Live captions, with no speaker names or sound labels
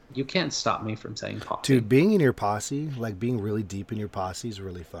You can't stop me from saying posse. Dude, being in your posse, like being really deep in your posse, is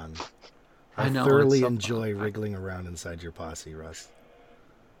really fun. I know, it's thoroughly so enjoy fun. wriggling around inside your posse, Russ.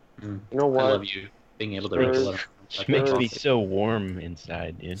 Mm. You know I what? love you being able to There's- wriggle around It like makes a me posse. so warm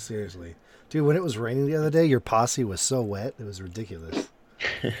inside, dude. Seriously. Dude, when it was raining the other day, your posse was so wet, it was ridiculous.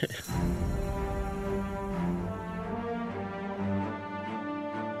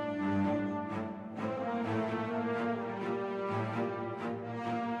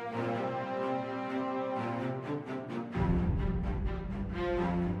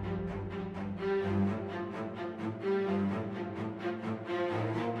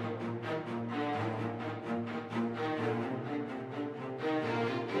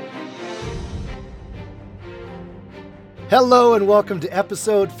 Hello and welcome to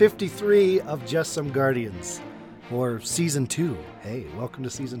episode 53 of Just Some Guardians, or season 2. Hey, welcome to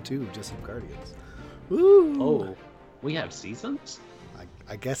season 2 of Just Some Guardians. Woo! Oh, we have seasons?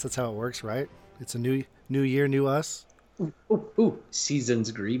 I guess that's how it works, right? It's a new year, new us. Ooh,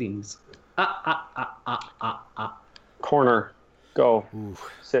 seasons greetings. Corner. Go. Ooh.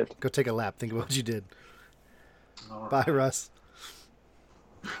 Sit. Go take a lap. Think about what you did. All Bye, right. Russ.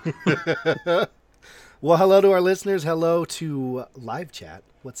 Well, hello to our listeners. Hello to live chat.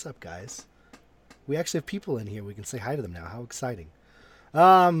 What's up, guys? We actually have people in here. We can say hi to them now. How exciting.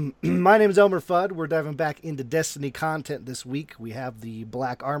 My name is Elmer Fudd. We're diving back into Destiny content this week. We have the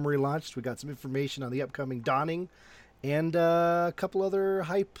Black Armory launched. We got some information on the upcoming Dawning and a couple other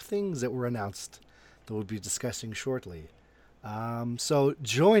hype things that were announced that we'll be discussing shortly. So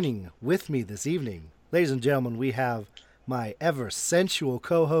joining with me this evening, ladies and gentlemen, we have my ever sensual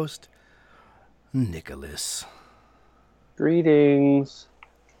co-host, Nicholas. Greetings.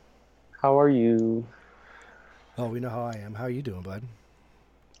 How are you? Oh, we know how I am. How are you doing, bud?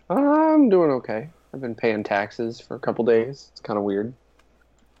 I'm doing okay. I've been paying taxes for a couple days. It's kind of weird.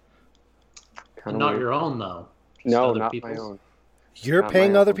 Not your own, though. Just No, other not people's. my own. You're Not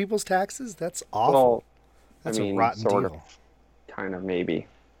paying my other own. people's taxes? That's awful. Well, That's I mean, a rotten sort deal. of. Kind of, maybe.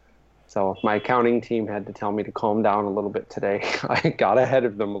 So my accounting team had to tell me to calm down a little bit today. I got ahead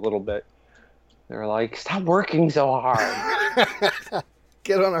of them a little bit. They're like, stop working so hard.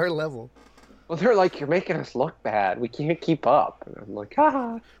 Get on our level. Well, they're like, you're making us look bad. We can't keep up. And I'm like,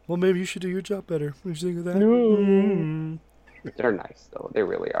 haha. Well, maybe you should do your job better. What do you think of that? No. They're nice, though. They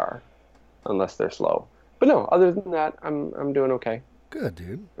really are. Unless they're slow. But no, other than that, I'm doing okay. Good,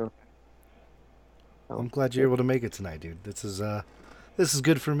 dude. Okay. I'm glad you're able to make it tonight, dude. This is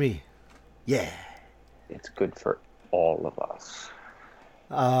good for me. Yeah. It's good for all of us.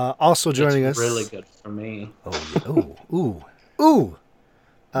 Also joining It's us. really good for me. Oh, yeah. Ooh.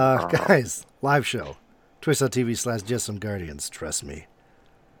 Guys, live show. Twitch.tv/Just Some Guardians. Trust me.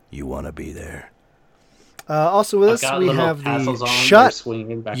 You want to be there. Also with I've us, got we little have tassels the on, they're Shut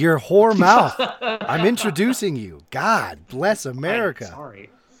swinging back. Your Whore Mouth. I'm introducing you. God bless America. Sorry.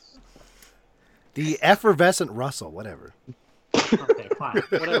 The effervescent Russell, whatever. Okay, fine.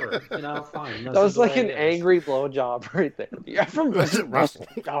 Whatever. Fine. That was like an angry blowjob right there. The effervescent Russell.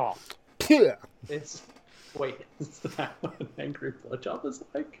 Oh. Yeah. Wait, is that what an angry blowjob is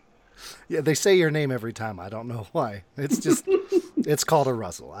like? Yeah, they say your name every time. I don't know why. It's just, it's called a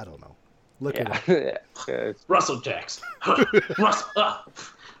Russell. I don't know. Look it up. Yeah. It's- Russell Jacks.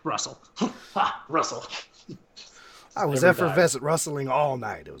 Russell. Russell. I was Never effervescent rustling all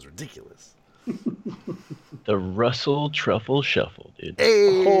night. It was ridiculous. The Russell Truffle Shuffle, dude.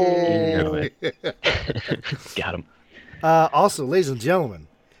 Hey! You know it. Got him. Also, ladies and gentlemen,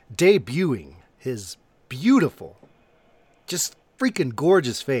 debuting his beautiful, just freaking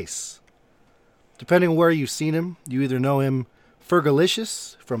gorgeous face. Depending on where you've seen him, you either know him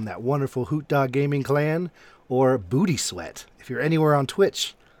Fergalicious from that wonderful Hoot Dog Gaming clan, or Booty Sweat if you're anywhere on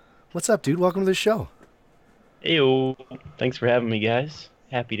Twitch. What's up, dude? Welcome to the show. Heyo. Thanks for having me, guys.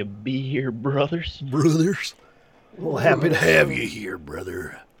 Happy to be here, brothers. Brothers. Well, happy to have you here,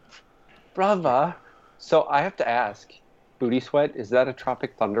 brother. Brava. So I have to ask, Booty Sweat, is that a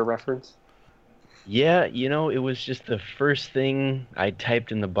Tropic Thunder reference? Yeah, it was just the first thing I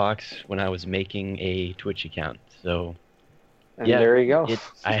typed in the box when I was making a Twitch account. So, And yeah, there you go.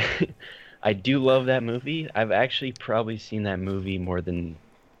 I do love that movie. I've actually probably seen that movie more than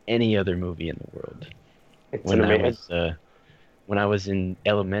any other movie in the world. It's When an I amazing. was when I was in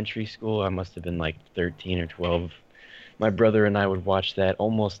elementary school, I must have been like 13 or 12. My brother and I would watch that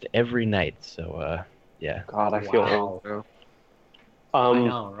almost every night. So, yeah. God, I feel Wow. old now. I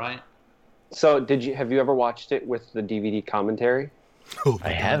know, right? So have you ever watched it with the DVD commentary? Oh, I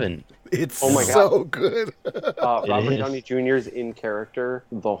haven't. It's Oh my God. so good. Robert is. Downey Jr. is in character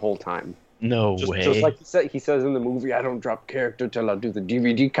the whole time. No Just way. like he says in the movie, I don't drop character till I do the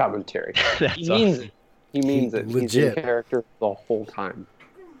DVD commentary. That's He means awesome. it. He means it. He's legit. in character the whole time.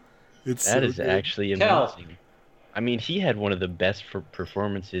 It's That so is good. actually Cal. amazing. I mean, he had one of the best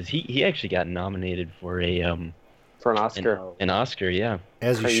performances. He actually got nominated for For an Oscar. an Oscar. Yeah.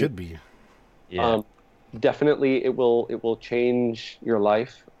 As you Crazy. should be. Yeah. Definitely, it will change your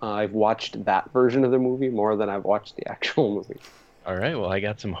life. I've watched that version of the movie more than I've watched the actual movie. All right. Well, I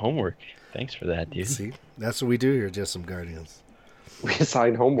got some homework. Thanks for that, dude. See, that's what we do here, just some Guardians. We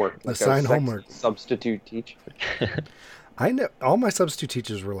assign homework. Assign homework. Substitute teacher. I know all my substitute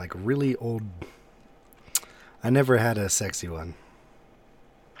teachers were like really old. I never had a sexy one.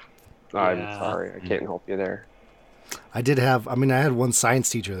 I'm Yeah. sorry, I can't help you there. I did have. I mean, I had one science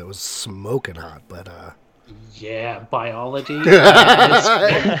teacher that was smoking hot, but Yeah, biology. you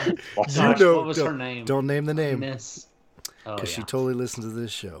Gosh, know, what was her name? don't name the name Miss. Oh, because she totally listens to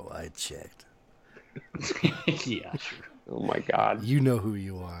this show. I checked. yeah, sure. Oh my god. You know who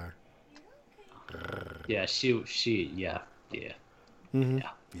you are. Yeah, she, yeah. Mm-hmm. Yeah.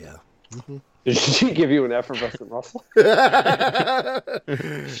 Yeah. Did she give you an effervescent Russell?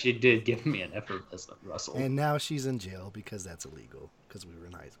 She did give me an effervescent Russell. And now she's in jail because that's illegal because we were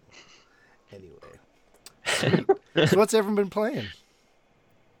in high school. Anyway. Sweet. So what's everyone been playing?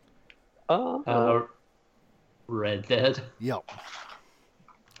 Red Dead. Yep.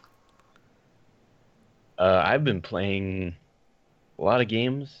 I've been playing a lot of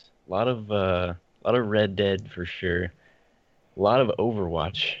games, a lot of Red Dead for sure, a lot of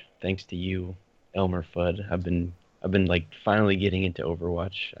Overwatch. Thanks to you, Elmer Fudd. I've been like finally getting into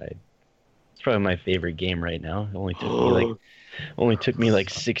Overwatch. It's probably my favorite game right now. It only took me like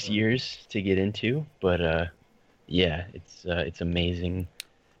 6 years to get into, but yeah, it's amazing.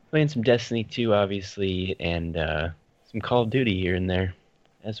 Playing some Destiny 2, obviously, and some Call of Duty here and there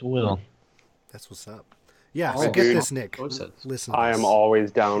as well. That's what's up. Yeah, Oh, so get dude. this, Nick. What's it? Listen to I this. am always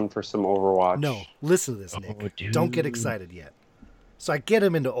down for some Overwatch. No, listen to this, Oh, Nick. dude. Don't get excited yet. So I get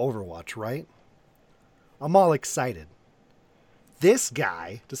him into Overwatch, right? I'm all excited. This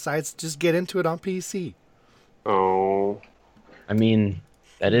guy decides to just get into it on PC. Oh. I mean,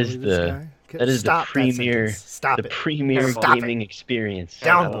 that is Believe this the guy? that is Stop the premier sentence. Stop the it. premier Stop gaming experience.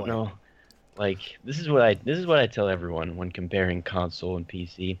 Down, I don't boy. know. Like this is what I tell everyone when comparing console and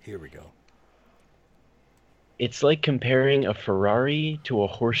PC. Here we go. It's like comparing a Ferrari to a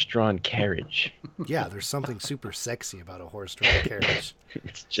horse-drawn carriage. Yeah, there's something super sexy about a horse-drawn carriage.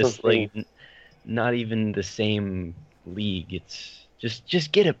 It's just like not even the same league. It's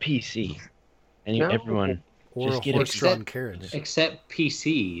just get a PC, and No. everyone Or Just a get it. horse-drawn carriage. Except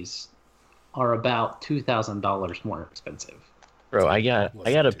PCs are about $2,000 more expensive. Bro, I got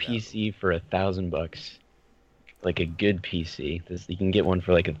Listen a to that. PC for $1,000, like a good PC. You can get one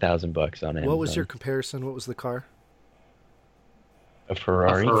for like $1,000 on Amazon. What was your comparison? What was the car? a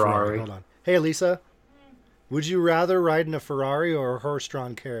Ferrari? A Ferrari. Hold on. Hey, Lisa. Would you rather ride in a Ferrari or a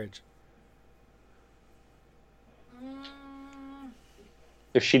horse-drawn carriage?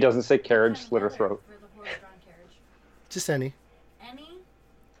 If she doesn't say carriage, slit her throat. For the horse-drawn carriage. Just any. Any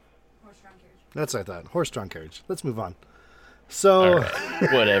horse-drawn carriage. That's what I thought. Horse-drawn carriage. Let's move on. So, All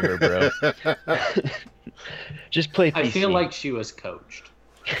right. Whatever, bro. Just play PC. I feel like she was coached.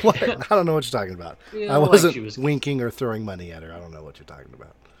 what? I don't know what you're talking about. Feel I like wasn't she was- winking or throwing money at her. I don't know what you're talking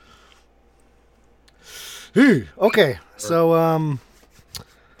about. Phew. Okay, so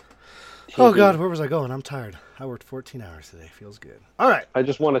oh god, where was I going? I'm tired. I worked 14 hours today. Feels good. All right. I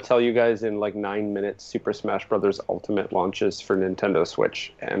just want to tell you guys in like 9 minutes, Super Smash Bros. Ultimate launches for Nintendo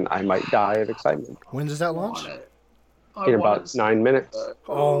Switch, and I might die of excitement. When does that launch? Want it. In about 9 minutes.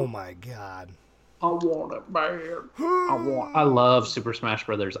 Oh my god. I want it bad. I love Super Smash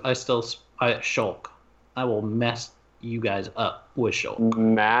Brothers. I Shulk. I will mess you guys up with Shulk.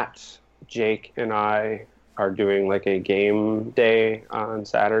 Matt, Jake, and I are doing like a game day on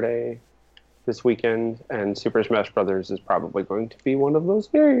Saturday this weekend, and Super Smash Brothers is probably going to be one of those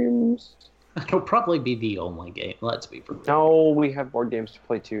games. It'll probably be the only game. Let's be real. No, we have board games to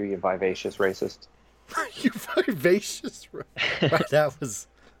play too, you vivacious racist. You vivacious. Right, that was.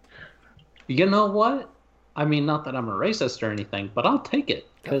 You know what? I mean, not that I'm a racist or anything, but I'll take it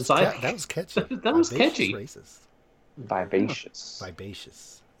That was, because that was catchy. That was Vivacious catchy. Racist. Vivacious.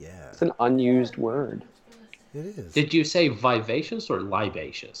 Vivacious. Yeah, It's an unused word. it is. Did you say vivacious or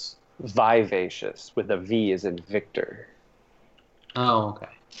libacious? Vivacious with a V as in Victor. Oh, okay.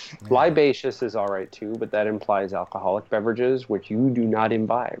 Libacious is all right too, but that implies alcoholic beverages, which you do not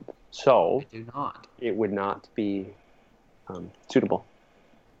imbibe. So I do not. it would not be suitable.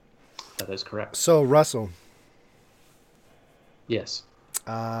 That is correct. So, Russell, Yes.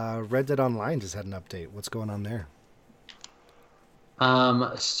 Red Dead Online just had an update. What's going on there?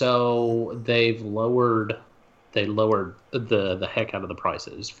 So they lowered the heck out of the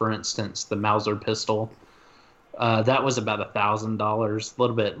prices. For instance, the Mauser pistol, that was about $1,000, a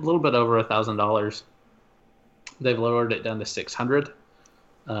little bit over $1,000. They've lowered it down to 600.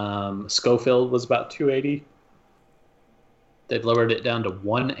 Schofield was about 280. They've lowered it down to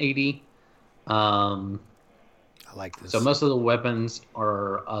 180. I like this. So most of the weapons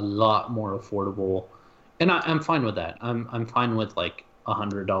are a lot more affordable, and I'm fine with that. I'm fine with like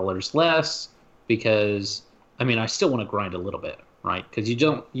 $100 less because I mean I still want to grind a little bit, right? Because you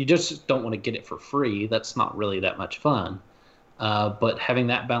just don't want to get it for free. That's not really that much fun. But having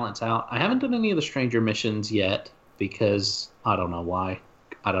that balance out, I haven't done any of the stranger missions yet because I don't know why.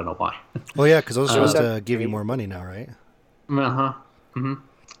 Well, yeah, because those are supposed to give you more money now, right? Uh-huh.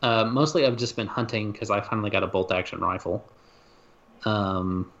 Mostly I've just been hunting because I finally got a bolt-action rifle. I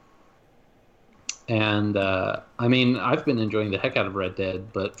mean, I've been enjoying the heck out of Red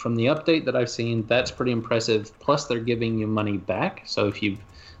Dead, but from the update that I've seen, that's pretty impressive. Plus, they're giving you money back. So if you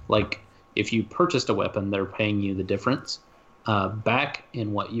purchased a weapon, they're paying you the difference back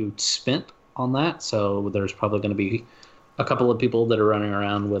in what you spent on that. So there's probably going to be a couple of people that are running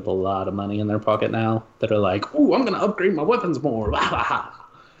around with a lot of money in their pocket now that are like, "Ooh, I'm going to upgrade my weapons more."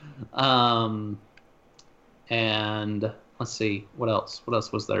 And let's see, what else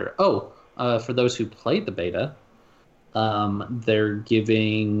was there? For those who played the beta, they're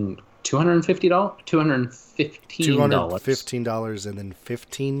giving $215 $215 and then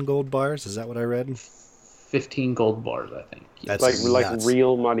 15 gold bars. Is that what I read? 15 gold bars, I think. That's like nuts.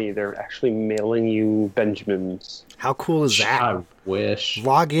 real money. They're actually mailing you Benjamins. How cool is that? I wish.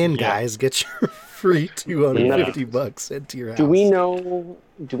 Log in, guys. Get your free $250 sent to your house. Do we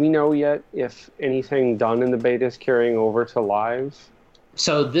know yet if anything done in the beta is carrying over to live?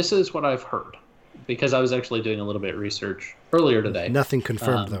 So this is what I've heard, because I was actually doing a little bit of research earlier today. Nothing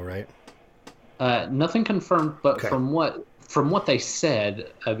confirmed, though, right? Nothing confirmed, but Okay. from what they said,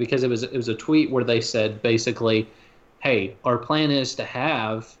 because it was a tweet where they said basically, "Hey, our plan is to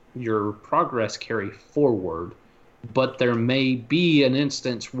have your progress carry forward, but there may be an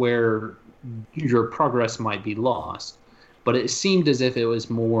instance where your progress might be lost." But it seemed as if it was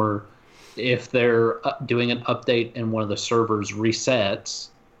more if they're doing an update and one of the servers resets,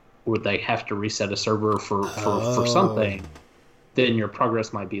 or they have to reset a server for something, then your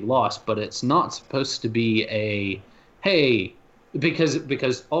progress might be lost. But it's not supposed to be a, hey,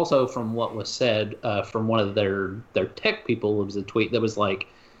 because also from what was said from one of their tech people, it was a tweet that was like,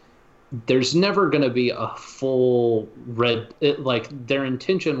 there's never going to be a full their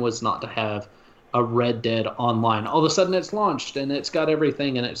intention was not to have a Red Dead Online. All of a sudden it's launched and it's got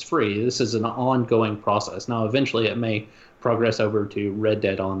everything and it's free. This is an ongoing process. Now, eventually it may progress over to Red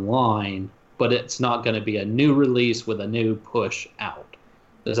Dead Online, but it's not going to be a new release with a new push out.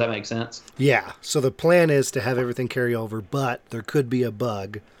 Does that make sense? Yeah. So the plan is to have everything carry over, but there could be a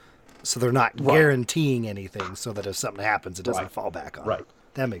bug. So they're not guaranteeing anything so that if something happens, it doesn't fall back on. Right.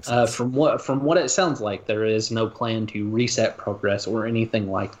 That makes sense. From what it sounds like, there is no plan to reset progress or anything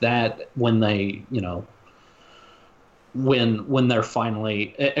like that when they, when they're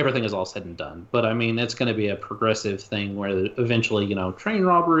finally, everything is all said and done. But I mean, it's going to be a progressive thing where eventually, train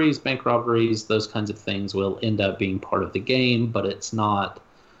robberies, bank robberies, those kinds of things will end up being part of the game, but it's not.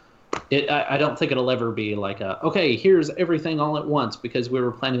 I don't think it'll ever be like okay, here's everything all at once because we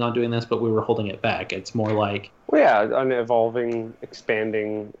were planning on doing this, but we were holding it back. It's more like, an evolving,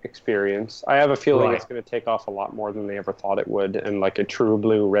 expanding experience. I have a feeling Right. it's going to take off a lot more than they ever thought it would, and like a true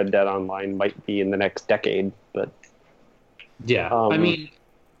blue Red Dead Online might be in the next decade, but yeah. I Um, mean,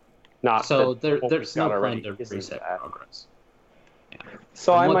 not. so that there's got no already plan to isn't reset that. progress. Yeah.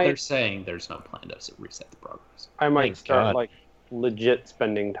 So From I what they're might, saying, there's no plan to reset the progress. I might Thank start God. like legit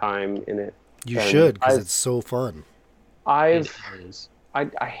spending time in it. You and should, because I've- it's so fun. It is. I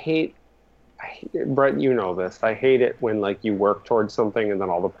hate it, Brett, you know this. I hate it when like you work towards something and then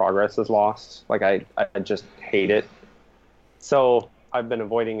all the progress is lost. Like I just hate it. So I've been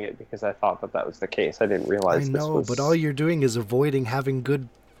avoiding it because I thought that was the case. I didn't I realize this know, was. but all you're doing is avoiding having good,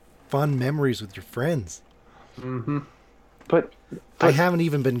 fun memories with your friends. Mm-hmm. But I haven't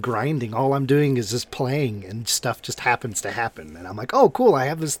even been grinding. All I'm doing is just playing, and stuff just happens to happen. And I'm like, oh, cool, I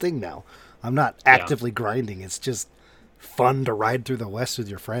have this thing now. I'm not actively grinding. It's just fun to ride through the West with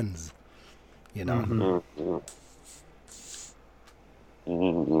your friends. Mm-hmm.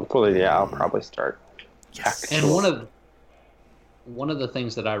 Well, yeah, I'll probably start. Yes. And one of the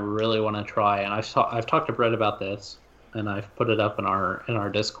things that I really want to try, and I've talked to Brett about this, and I've put it up in our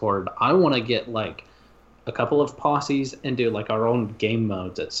Discord. I want to get like a couple of posses and do like our own game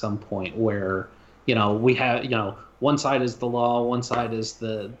modes at some point where we have one side is the law, one side is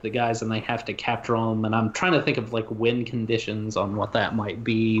the guys, and they have to capture them. And I'm trying to think of like win conditions on what that might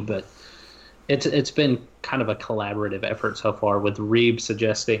be, but it's been kind of a collaborative effort so far, with Reeb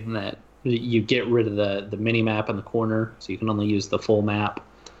suggesting that you get rid of the mini map in the corner, so you can only use the full map.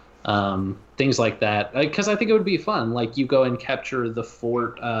 Things like that, because I think it would be fun. Like you go and capture the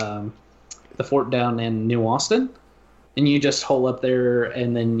fort down in New Austin, and you just hole up there,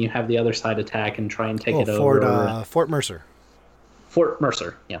 and then you have the other side attack and try and take it over. Fort Mercer. Fort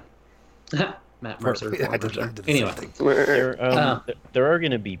Mercer, yeah. Matt Mercer. Yeah, Fort I Mercer. did the same Anyway, thing. There are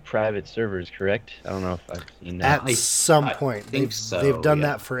going to be private servers, correct? I don't know if I've seen that. At some point, think so, they've done yeah.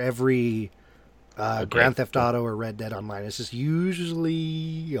 that for every Grand Theft Auto or Red Dead Online. It's just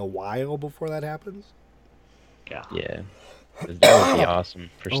usually a while before that happens. yeah. Yeah. 'Cause that would be awesome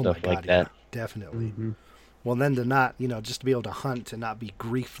for Oh stuff my God, like that. yeah, definitely. Mm-hmm. Well, then to not, just to be able to hunt and not be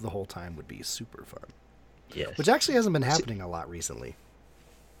grief the whole time would be super fun. Yes. Which actually hasn't been happening a lot recently.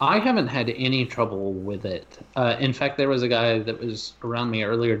 I haven't had any trouble with it. In fact, there was a guy that was around me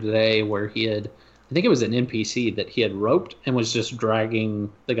earlier today where I think it was an NPC that he had roped and was just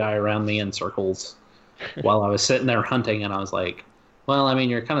dragging the guy around me in circles while I was sitting there hunting. And I was like, well, I mean,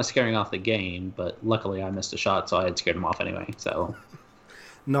 you're kind of scaring off the game, but luckily I missed a shot, so I had scared him off anyway. So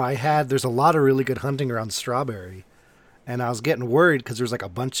No, there's a lot of really good hunting around Strawberry. And I was getting worried because there's like a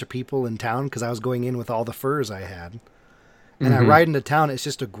bunch of people in town because I was going in with all the furs I had. And I ride into town, it's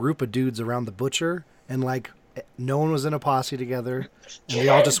just a group of dudes around the butcher, and like no one was in a posse together, and they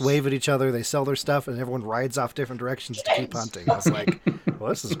all just wave at each other, they sell their stuff, and everyone rides off different directions to keep hunting. I was like, well,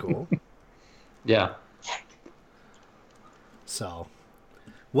 this is cool. yeah. So,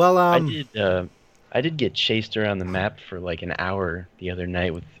 well, I did get chased around the map for like an hour the other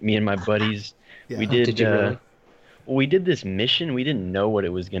night with me and my buddies. Yeah. We did. Did you really? Well, we did this mission. We didn't know what it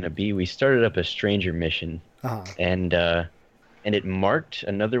was going to be. We started up a stranger mission, and it marked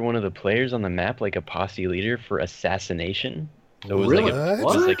another one of the players on the map like a posse leader for assassination. So it was Really? it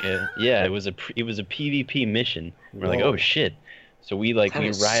was like a PvP mission. We're like, Whoa. oh shit. So we That ride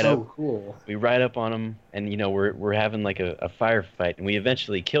is up. so cool. We ride up on him, and we're having like a firefight, and we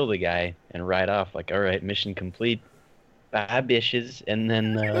eventually kill the guy and ride off. Like, all right, mission complete. Bye, bitches. And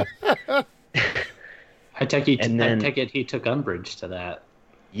then, I take it he took umbrage to that.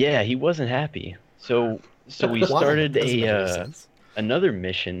 yeah, he wasn't happy. So we Why? started Doesn't make any sense. another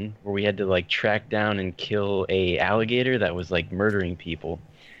mission where we had to like track down and kill a alligator that was like murdering people.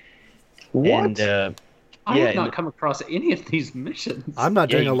 What? And I Yeah, have not and- come across any of these missions. I'm not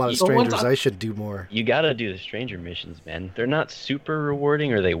Yeah, doing a lot of the ones strangers. I should do more. you gotta do the stranger missions, man. They're not super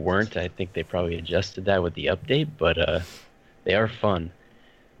rewarding, or they weren't. I think they probably adjusted that with the update, but they are fun.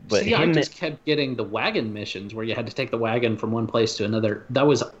 But See, I him, just kept getting the wagon missions where you had to take the wagon from one place to another. That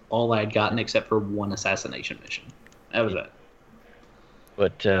was all I'd gotten except for one assassination mission. That was it.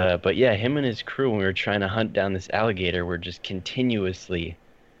 but yeah, him and his crew, when we were trying to hunt down this alligator, were just continuously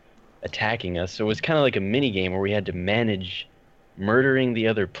attacking us. So it was kind of like a mini game where we had to manage murdering the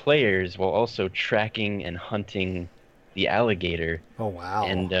other players while also tracking and hunting the alligator. Oh wow!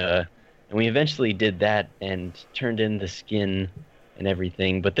 And we eventually did that and turned in the skin and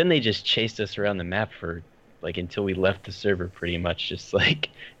everything. But then they just chased us around the map for like until we left the server, pretty much, just like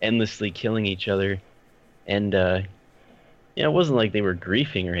endlessly killing each other. And it wasn't like they were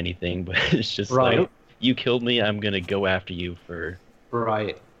griefing or anything, but it's just Right. like, you killed me, I'm gonna go after you for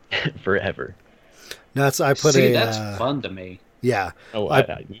Right. forever. no, I put See, a that's fun to me. yeah. Oh, I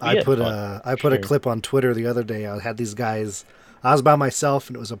had put fun, I put a sure. clip on Twitter the other day. I had these guys. I was by myself,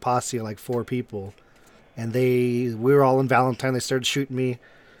 and it was a posse of like 4 people, and we were all in Valentine. They started shooting me,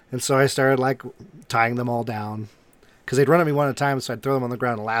 and so I started like tying them all down because they'd run at me one at a time. So I'd throw them on the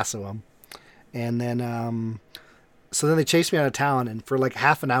ground and lasso them, and then so then they chased me out of town, and for like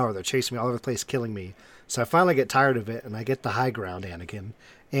half an hour they're chasing me all over the place, killing me. So I finally get tired of it, and I get the high ground, Anakin,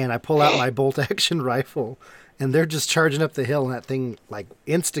 and I pull out my bolt action rifle. And they're just charging up the hill, and that thing, like,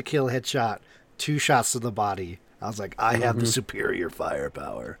 insta-kill headshot, 2 shots to the body. I was like, I have the superior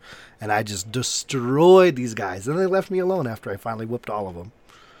firepower. And I just destroyed these guys. And they left me alone after I finally whooped all of them.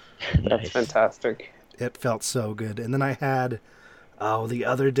 That's Nice. fantastic. It felt so good. And then I had, the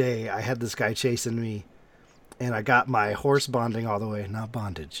other day, I had this guy chasing me. And I got my horse bonding all the way, not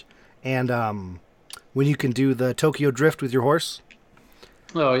bondage. And when you can do the Tokyo Drift with your horse.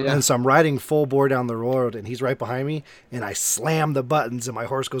 Oh yeah. And so I'm riding full bore down the road, and he's right behind me, and I slam the buttons, and my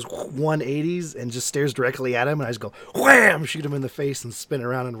horse goes 180s and just stares directly at him, and I just go wham, shoot him in the face, and spin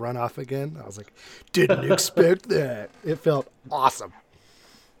around and run off again. I was like, didn't expect that. It felt awesome.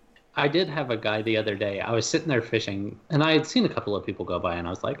 I did have a guy the other day. I was sitting there fishing, and I had seen a couple of people go by, and I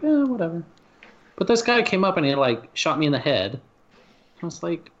was like, whatever. But this guy came up and he like shot me in the head. I was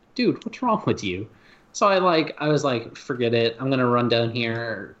like, dude, what's wrong with you? So I was like, forget it. I'm gonna run down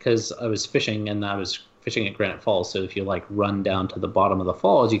here because I was fishing and I was fishing at Granite Falls. So if you like run down to the bottom of the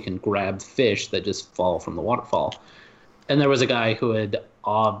falls, you can grab fish that just fall from the waterfall. And there was a guy who had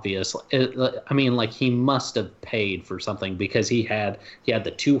obviously, I mean, like he must have paid for something because he had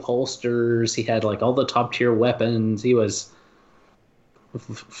the two holsters, he had like all the top tier weapons. He was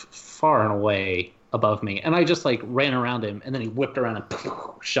far and away above me, and I just like ran around him, and then he whipped around and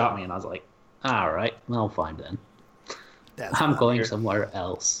shot me, and I was like, all right, well, fine then. I'm going somewhere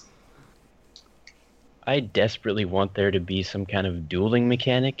else. I desperately want there to be some kind of dueling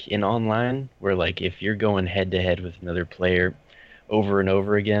mechanic in online where, like, if you're going head to head with another player over and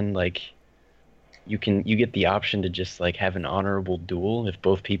over again, like, you get the option to just like have an honorable duel if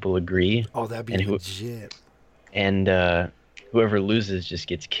both people agree. Oh, that'd be legit. And whoever loses just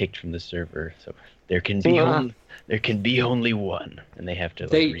gets kicked from the server. So there can be only one, and they have to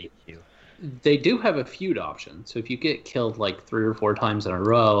read you. They do have a feud option. So if you get killed like 3 or 4 times in a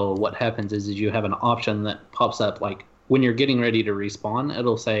row, what happens is you have an option that pops up like when you're getting ready to respawn,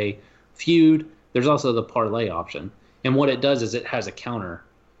 it'll say feud. There's also the parlay option. And what it does is it has a counter.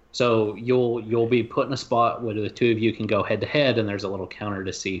 So you'll be put in a spot where the two of you can go head to head, and there's a little counter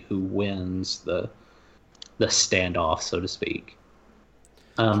to see who wins the standoff, so to speak.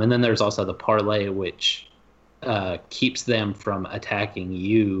 And then there's also the parlay, which keeps them from attacking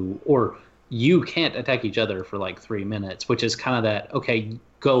you, or you can't attack each other for like 3 minutes, which is kind of that, okay,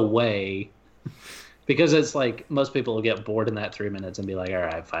 go away. Because it's like most people will get bored in that 3 minutes and be like, all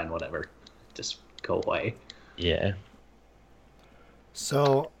right, fine, whatever. Just go away. Yeah.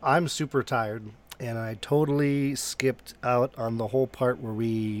 So I'm super tired, and I totally skipped out on the whole part where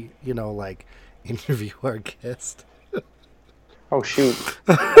we, like, interview our guest. Oh, shoot.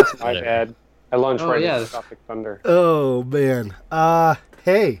 That's my bad. I launched into Tropic Thunder. Oh, man.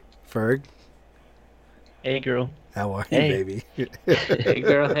 Hey, Ferg. Hey, girl. How are you, baby? Hey,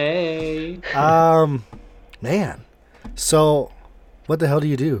 girl, hey. Man. So, what the hell do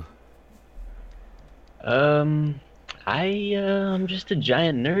you do? I'm just a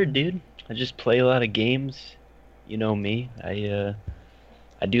giant nerd, dude. I just play a lot of games. You know me. I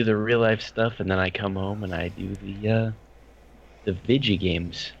do the real life stuff, and then I come home and I do the Vigi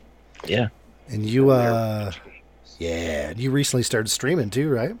games. Yeah. And you you recently started streaming too,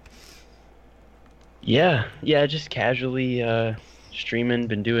 right? Yeah, just casually streaming.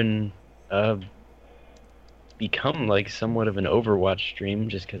 Been doing become like somewhat of an Overwatch stream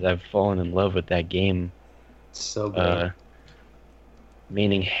just because I've fallen in love with that game. So good.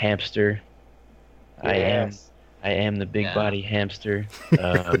 Meaning hamster. Yes. I am the big body hamster.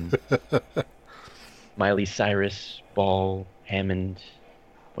 Miley Cyrus, Ball, Hammond,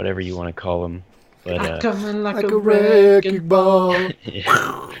 whatever you want to call him. But coming like a wrecking ball.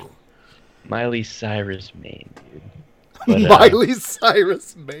 Miley Cyrus main, dude. But, Miley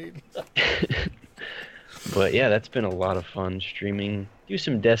Cyrus main. But yeah, that's been a lot of fun streaming. Do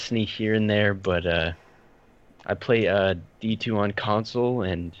some Destiny here and there, but I play D2 on console,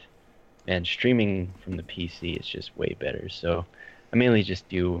 and streaming from the PC is just way better. So I mainly just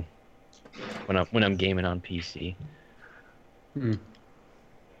do when I'm gaming on PC. So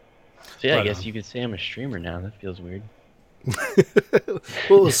yeah, I guess you could say I'm a streamer now. That feels weird. Well, it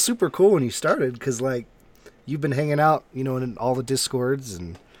was super cool when you started because like you've been hanging out, in all the Discords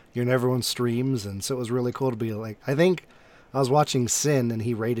and you're in everyone's streams, and so it was really cool to be like. I think I was watching Sin and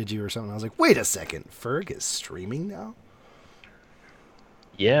he rated you or something. I was like, wait a second, Ferg is streaming now?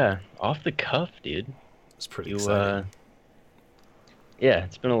 Yeah, off the cuff, dude. It's pretty exciting. Yeah,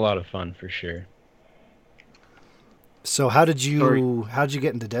 it's been a lot of fun for sure. So how'd you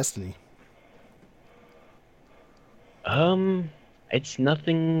get into Destiny? It's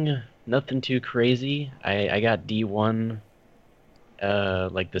nothing too crazy. I got D1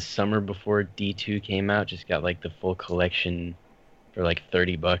 like the summer before D2 came out. Just got like the full collection for like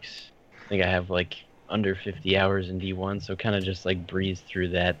 $30. I think I have like under 50 hours in D1, so kind of just like breezed through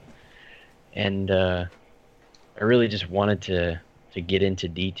that. And I really just wanted to get into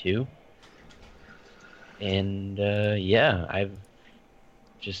D2. And yeah, I've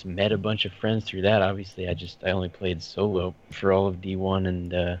just met a bunch of friends through that. Obviously, I only played solo for all of D1,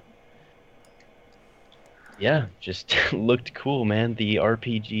 and yeah, just looked cool, man. The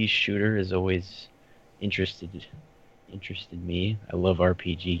RPG shooter has always interested me. I love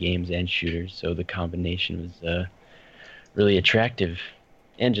RPG games and shooters, so the combination was really attractive,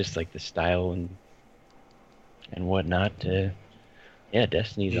 and just like the style and whatnot. Yeah,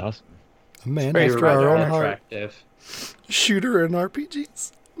 Destiny's awesome. A man Very after our own rather heart. attractive. Shooter in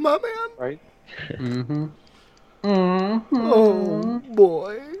RPGs. My man. Right? Mm-hmm. Oh,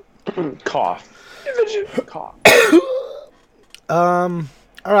 boy. Cough. Cough.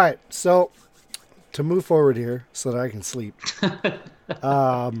 All right, so to move forward here so that I can sleep.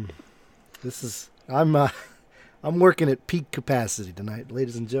 This is I'm working at peak capacity tonight,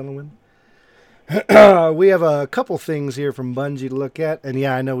 ladies and gentlemen. We have a couple things here from Bungie to look at, and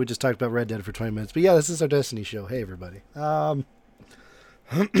yeah, I know we just talked about Red Dead for 20 minutes, but yeah, this is our Destiny show. Hey, everybody.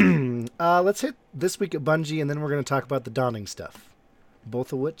 Let's hit this week at Bungie, and then we're going to talk about the Dawning stuff,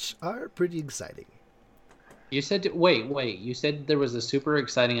 both of which are pretty exciting. You said wait. You said there was a super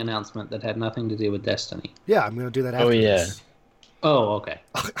exciting announcement that had nothing to do with Destiny. Yeah, I'm going to do that after Oh, yeah. this. Oh, okay.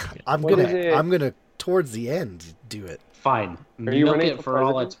 I'm What gonna is it? I'm gonna towards the end do it. Fine. Are you Milk running it for for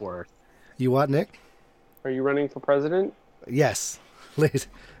all president? it's worth. You what, Nick? Are you running for president? Yes. Ladies,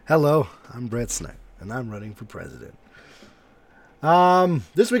 hello, I'm Brett Snipe, and I'm running for president.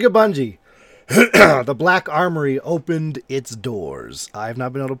 This week at Bungie, the Black Armory opened its doors. I have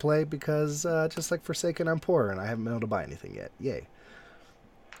not been able to play because, just like Forsaken, I'm poor, and I haven't been able to buy anything yet. Yay.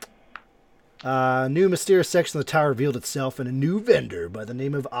 New mysterious section of the tower revealed itself, and a new vendor by the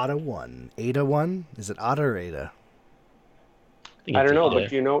name of Ada One. Ada One? Is it Ada or Ada? think I it's don't know, Ada. but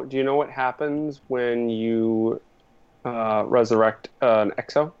do you know what happens when you resurrect an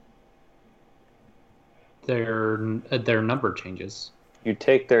exo? Their number changes. You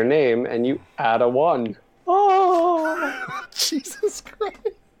take their name and you add a 1. Oh! Jesus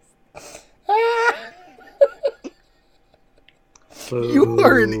Christ. You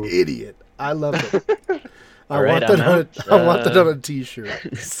are an idiot. I love it. I All right, want that I'm on out. I want that on a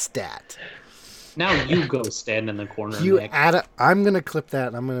t-shirt. Stat. Now you go stand in the corner. You Nick. add a, I'm going to clip that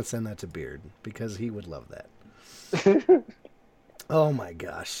and I'm going to send that to Beard because he would love that. Oh my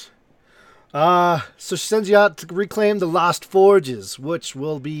gosh. So she sends you out to reclaim the Lost Forges, which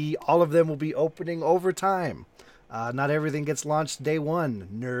will be, all of them will be opening over time. Not everything gets launched day one,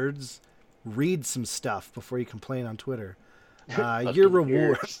 nerds. Read some stuff before you complain on Twitter. Your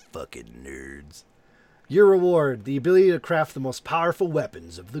reward, fucking nerds. Your reward, the ability to craft the most powerful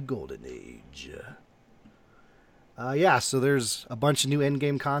weapons of the Golden Age. Yeah, so there's a bunch of new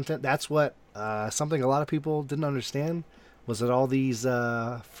endgame content. That's what, something a lot of people didn't understand, was that all these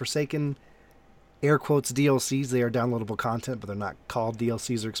Forsaken, air quotes, DLCs, they are downloadable content, but they're not called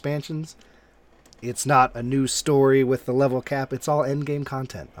DLCs or expansions. It's not a new story with the level cap. It's all endgame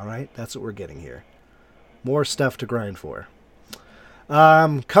content, all right? That's what we're getting here. More stuff to grind for.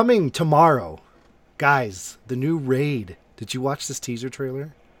 Coming tomorrow, guys, the new raid. Did you watch this teaser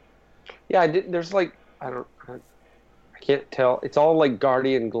trailer? Yeah, I did. There's like, I can't tell. It's all like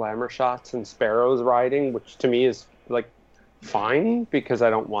Guardian glamour shots and sparrows riding, which to me is like fine because I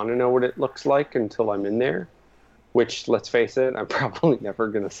don't want to know what it looks like until I'm in there. Which, let's face it, I'm probably never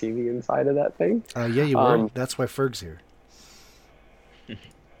going to see the inside of that thing. Yeah, you were. That's why Ferg's here.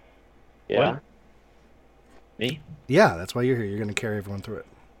 Yeah. What? Me? Yeah, that's why you're here. You're going to carry everyone through it.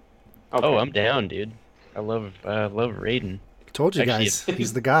 Okay. Oh, I'm down, dude. I love Raiden. Told you Actually, guys,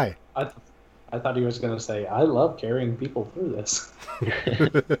 he's the guy. I thought he was going to say, I love carrying people through this.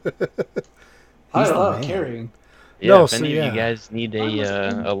 I the love man. carrying. Yeah, No, if so any yeah. of you guys need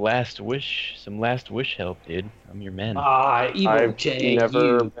a last wish, some last wish help, dude, I'm your man. Evil I've Jay. never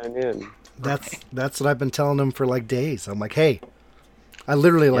You. been in. That's what I've been telling him for like days. I'm like, hey, I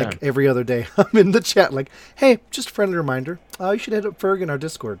literally like Yeah. every other day I'm in the chat like, hey, just a friendly reminder. You should hit up Ferg in our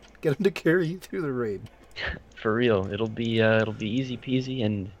Discord. Get him to carry you through the raid. For real, it'll be easy peasy,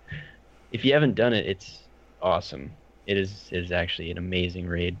 and if you haven't done it, it's awesome. It is actually an amazing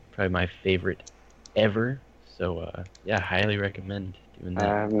raid, probably my favorite ever. So yeah, highly recommend doing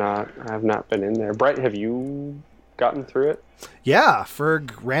I that. have not been in there. Brett, have you gotten through it? Yeah,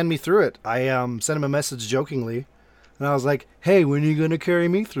 Ferg ran me through it. I sent him a message jokingly, and I was like, hey, when are you going to carry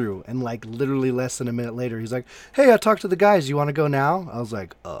me through? And like literally less than a minute later, he's like, hey, I talked to the guys. You want to go now? I was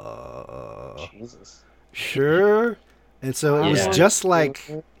like, Jesus. sure. And so it was Yeah. just like,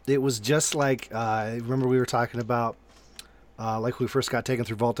 remember we were talking about, like we first got taken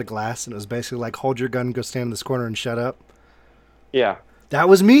through Vault of Glass, and it was basically like, hold your gun, go stand in this corner and shut up. Yeah. That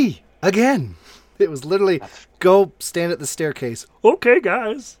was me again. It was literally go stand at the staircase. Okay,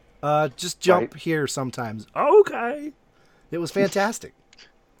 guys. Just jump Right. here sometimes. Okay. It was fantastic.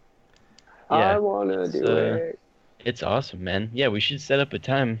 I Yeah, want to do it's, it. It's awesome, man. Yeah, we should set up a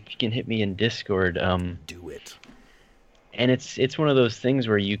time. You can hit me in Discord. Do it. And it's one of those things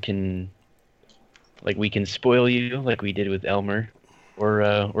where you can, like, we can spoil you like we did with Elmer, or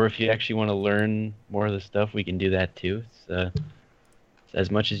if you actually want to learn more of the stuff, we can do that too.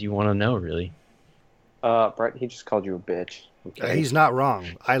 as much as you want to know, really. Brett, he just called you a bitch. Okay. He's not wrong.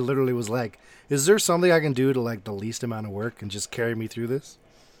 I literally was like, is there something I can do to like the least amount of work and just carry me through this?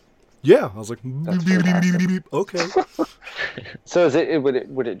 Yeah. I was like, That's fantastic. okay. So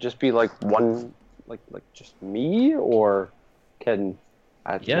would it just be like one like just me, or can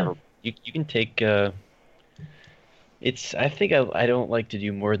Yeah, you can take. I think I don't like to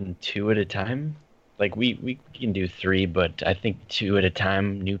do more than 2 at a time. Like we can do 3, but I think 2 at a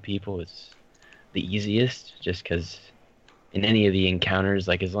time, new people, is the easiest. Just because in any of the encounters,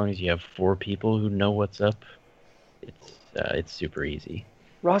 like as long as you have 4 people who know what's up, it's super easy.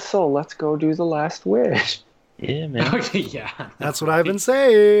 Russell, let's go do the last wish. Yeah, man. Okay, yeah. That's what I've been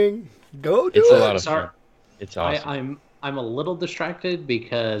saying. Go do It's it. a lot of Sorry. fun. It's awesome. I'm a little distracted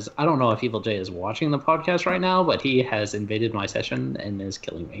because I don't know if Evil J is watching the podcast right now, but he has invaded my session and is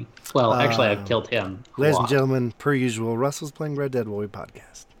killing me. Well, actually, I've killed him. Ladies and gentlemen, per usual, Russell's playing Red Dead while we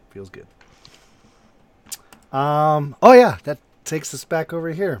podcast. Feels good. Oh yeah, that takes us back over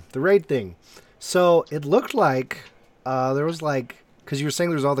here. The raid thing. So it looked like there was like, because you were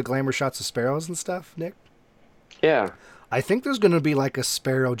saying there's all the glamour shots of sparrows and stuff, Nick. Yeah. I think there's going to be like a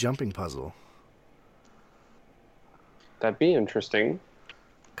sparrow jumping puzzle. That'd be interesting.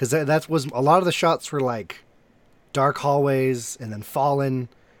 Because that was a lot of the shots were like dark hallways and then fallen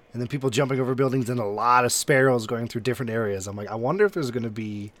and then people jumping over buildings and a lot of sparrows going through different areas. I'm like, I wonder if there's going to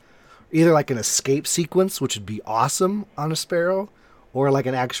be either like an escape sequence, which would be awesome on a sparrow, or like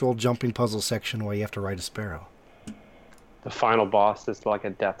an actual jumping puzzle section where you have to ride a sparrow. The final boss is like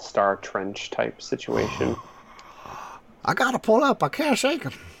a Death Star trench type situation. I got to pull up. I can't shake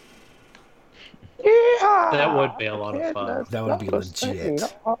him. Yeah, That would be a lot of fun. That would be legit.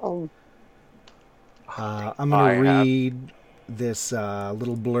 Um, I'm going to read this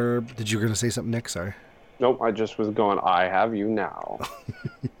little blurb. Did you going to say something, Nick? Sorry. Nope, I just was going, I have you now.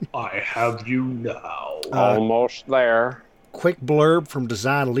 I have you now. Almost there. Quick blurb from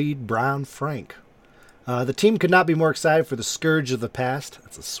design lead Brian Frank. The team could not be more excited for the Scourge of the Past.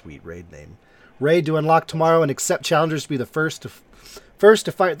 That's a sweet raid name. Raid to unlock tomorrow and accept challengers to be the first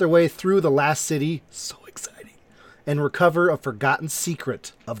to fight their way through the last city. So exciting. And recover a forgotten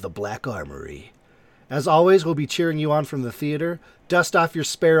secret of the Black Armory. As always, we'll be cheering you on from the theater. Dust off your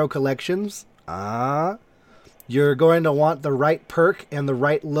Sparrow collections. You're going to want the right perk and the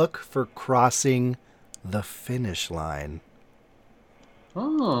right look for crossing the finish line.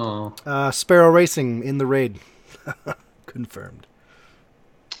 Oh. Sparrow Racing in the raid. Confirmed.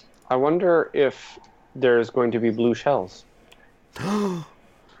 I wonder if there's going to be blue shells.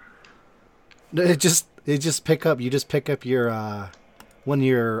 It just pick up. You just pick up your one of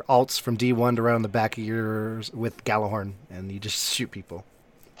your alts from D1 to run on the back of yours with Gallahorn, and you just shoot people.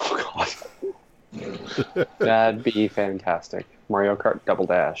 Oh god, that'd be fantastic. Mario Kart Double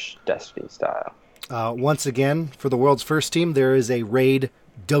Dash, Destiny style. Once again, for the world's first team, there is a raid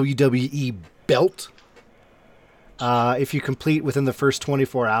WWE belt. If you complete within the first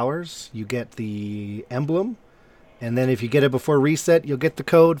 24 hours, you get the emblem. And then if you get it before reset, you'll get the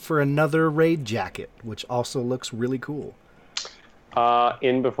code for another raid jacket, which also looks really cool.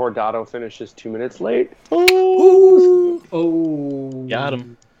 In before Dotto finishes 2 minutes late. Oh. Got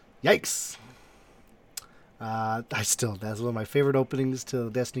him. Yikes. That's one of my favorite openings to the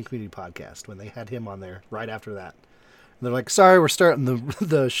Destiny Community Podcast, when they had him on there right after that. And they're like, sorry, we're starting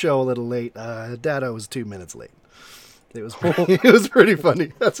the show a little late. Data was 2 minutes late. It was pretty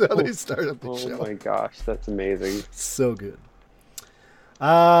funny. That's how they started the show. Oh my gosh, that's amazing. So good.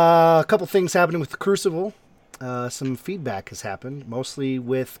 A couple things happening with the Crucible. Some feedback has happened, mostly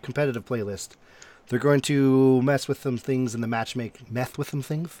with competitive playlist. They're going to mess with some things in the matchmaking.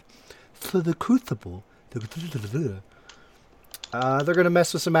 For the Crucible. They're going to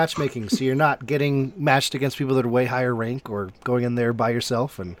mess with some matchmaking, so you're not getting matched against people that are way higher rank or going in there by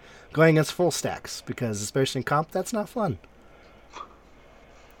yourself and going against full stacks, because especially in comp, that's not fun.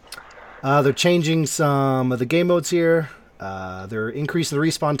 They're changing some of the game modes here. They're increasing the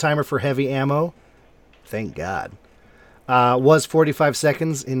respawn timer for heavy ammo. Thank God. Was 45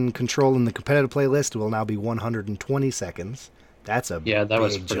 seconds in Control in the competitive playlist. It will now be 120 seconds. That's a Yeah, that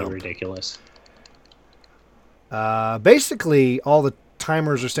was big pretty jump. ridiculous. Basically, all the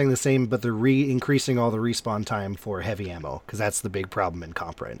timers are staying the same, but they're increasing all the respawn time for heavy ammo, because that's the big problem in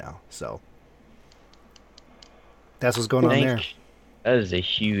comp right now. So that's what's going on there. That is a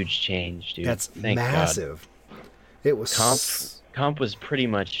huge change, dude. That's Thank massive. It was Comp was pretty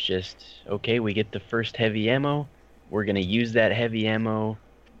much just, okay, we get the first heavy ammo. We're going to use that heavy ammo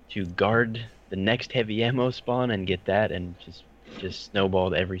to guard the next heavy ammo spawn and get that and just just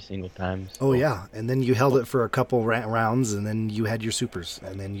snowballed every single time. So, Oh yeah, and then you held it for a couple rounds, and then you had your supers,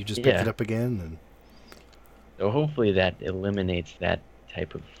 and then you just picked Yeah. it up again. And So hopefully that eliminates that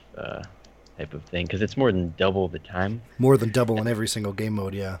type of thing, because it's more than double the time. more than double in every single game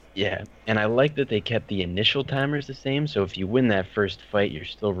mode. Yeah. Yeah, and I like that they kept the initial timers the same. So if you win that first fight, you're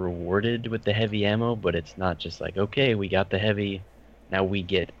still rewarded with the heavy ammo, but it's not just like, okay, we got the heavy, now we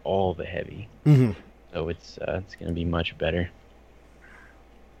get all the heavy. Mm-hmm. So it's gonna be much better.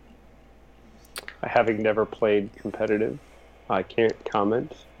 Having never played competitive, I can't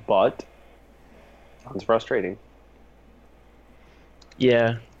comment, but sounds frustrating.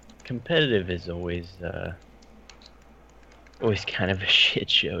 Yeah, competitive is always kind of a shit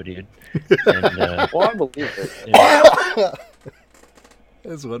show, dude. And, Well, I believe it. yeah,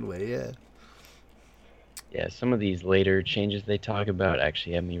 That's one way. Yeah. yeah, some of these later changes they talk about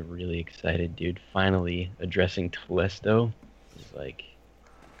actually have me really excited, dude. Finally addressing Telesto is like,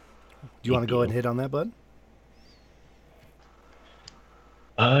 Do you want to go ahead and hit on that, bud?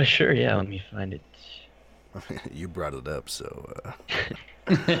 sure, yeah, let me find it. You brought it up, so.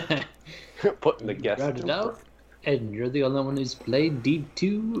 Putting the guest Round it in out, and you're the only one who's played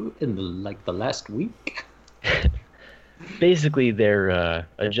D2 in the last week. Basically, they're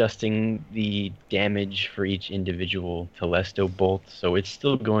adjusting the damage for each individual Telesto bolt, so it's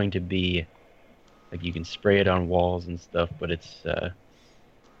still going to be like you can spray it on walls and stuff, but it's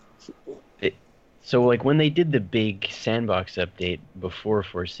so like when they did the big sandbox update before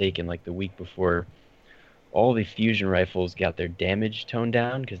Forsaken, like the week before, all the fusion rifles got their damage toned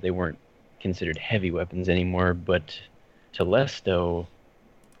down because they weren't considered heavy weapons anymore, but Telesto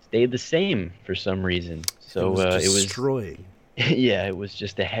stayed the same for some reason. So it was it was destroying. yeah, it was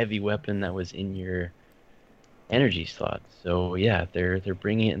just a heavy weapon that was in your energy slot. So yeah, they're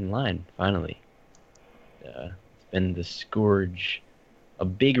bringing it in line finally. It's been the scourge, a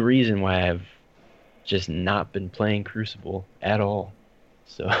big reason why I've just not been playing Crucible at all.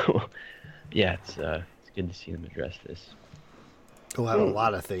 So yeah, it's good to see them address this. Oh, a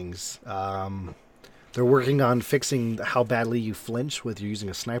lot of things. They're working on fixing how badly you flinch with using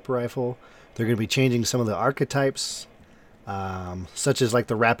a sniper rifle. They're going to be changing some of the archetypes, such as like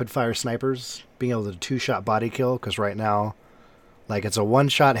the rapid fire snipers being able to two-shot body kill. Because right now, like it's a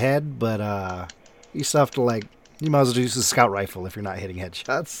one-shot head, but you still have to you might as well use a scout rifle if you're not hitting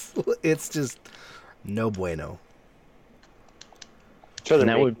headshots. It's just no bueno. So And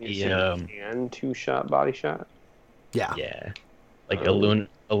they're that would making be, it so you can two-shot body shot. Yeah. Yeah, like alone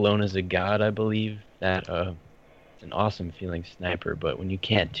as a god, I believe that it's an awesome feeling sniper, but when you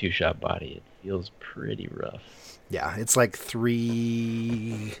can't two-shot body, it feels pretty rough. Yeah, it's like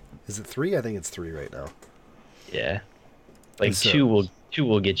 3. Is it 3? I think it's 3 right now. Yeah, like So- two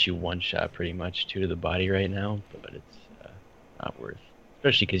will get you one shot pretty much, 2 to the body right now, but it's not worth,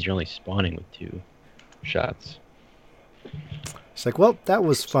 especially because you're only spawning with 2 shots. It's like, well, that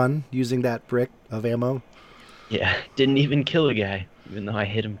was fun using that brick of ammo. Yeah, didn't even kill a guy, even though I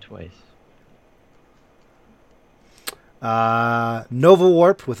hit him twice. Nova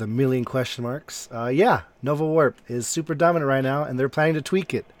Warp with a million question marks. Yeah, Nova Warp is super dominant right now, and they're planning to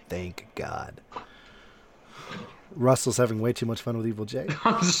tweak it. Thank God. Russell's having way too much fun with Evil J.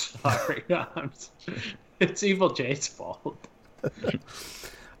 I'm sorry. It's Evil J's fault.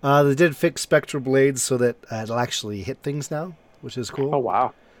 They did fix Spectral Blades so that it'll actually hit things now, which is cool. Oh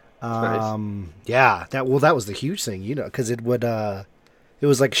wow. Nice. Yeah, that was the huge thing, because it would it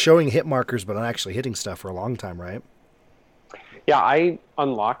was like showing hit markers but not actually hitting stuff for a long time, right? Yeah, I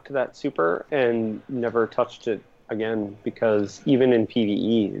unlocked that super and never touched it again because even in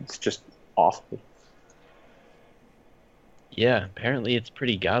PvE, it's just awful. Yeah, apparently it's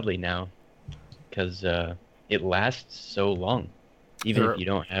pretty godly now, because it lasts so long, even There- if you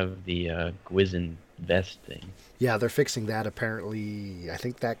don't have the Gwizzin vest thing. Yeah, they're fixing that apparently. I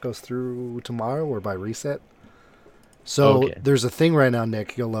think that goes through tomorrow or by reset. So Okay. there's a thing right now,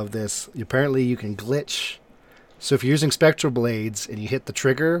 Nick, you'll love this. Apparently you can glitch. So if you're using Spectral Blades and you hit the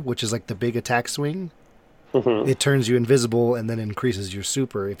trigger, which is like the big attack swing, Mhm. it turns you invisible and then increases your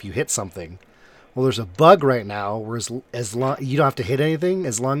super if you hit something. Well, there's a bug right now where as long you don't have to hit anything,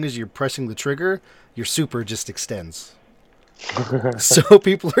 as long as you're pressing the trigger, your super just extends. So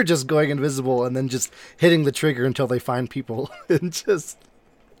people are just going invisible and then just hitting the trigger until they find people and just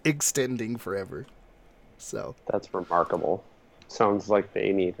extending forever. So That's remarkable. Sounds like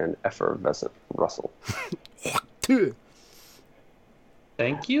they need an effervescent Russell.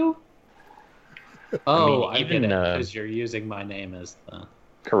 Thank you. Oh, I, even, get it because you're using my name as the.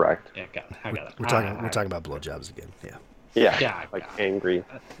 Correct. Yeah, I got it. we're talking about blowjobs again. Yeah. Yeah, Yeah, like angry.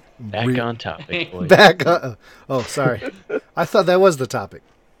 Back on topic, boys. Back. Oh, sorry. I thought that was the topic.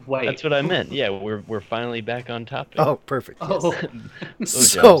 Wait. That's what I meant. Yeah, we're finally back on topic. Oh, perfect. Yes. Oh,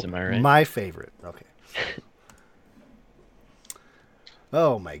 Blowjobs, am I right? my favorite. Okay.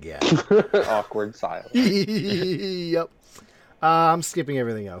 Oh my god. Awkward silence. Yep. I'm skipping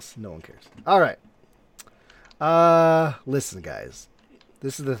everything else. No one cares. All right. Listen, guys.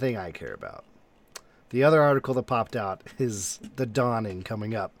 This is the thing I care about. The other article that popped out is the dawning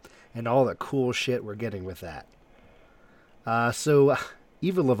coming up and all the cool shit we're getting with that. So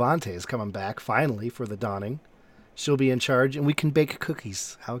Eva Levante is coming back finally for the dawning. She'll be in charge, and we can bake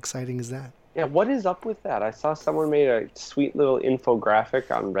cookies. How exciting is that? Yeah, what is up with that? I saw someone made a sweet little infographic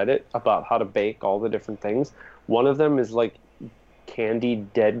on Reddit about how to bake all the different things. One of them is like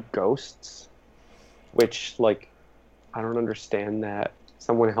candied dead ghosts, which like I don't understand that.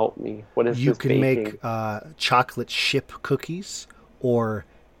 Someone help me. What is You this can baking? make chocolate chip cookies or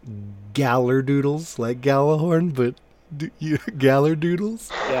gallardoodles, like Gallahorn, but gallardoodles.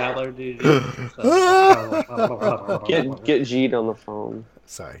 Galler, dude. Get G'd on the phone.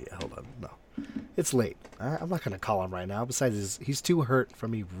 Sorry, hold on. No, it's late. I'm not going to call him right now. Besides, he's too hurt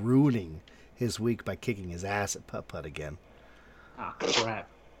from me ruining his week by kicking his ass at putt-putt again. Ah, crap.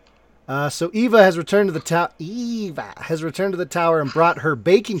 So Eva has returned to the tower and brought her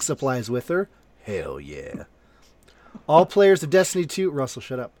baking supplies with her. Hell yeah. All players of Destiny 2... Russell,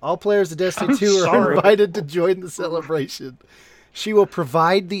 shut up. All players of Destiny 2 are sorry. invited to join the celebration. She will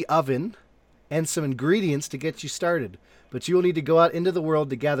provide the oven and some ingredients to get you started, but you will need to go out into the world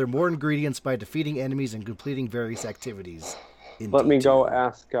to gather more ingredients by defeating enemies and completing various activities. Let me go D2.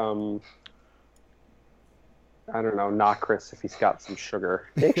 ask I don't know, Nocris if he's got some sugar.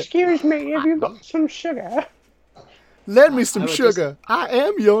 Excuse me, have you got some sugar? Lend me some I would sugar. I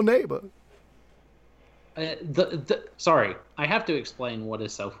am your neighbor. Sorry, I have to explain what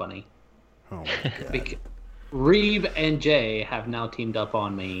is so funny. Oh my god. Reeve and Jay have now teamed up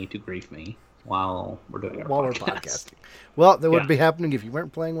on me to grief me while we're doing our While we're podcast. podcasting. Well, that would Yeah. be happening if you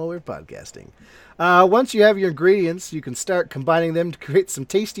weren't playing while we were podcasting. Once you have your ingredients, you can start combining them to create some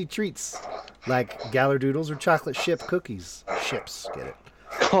tasty treats, like Gallardoodles or chocolate chip cookies. Chips, get it?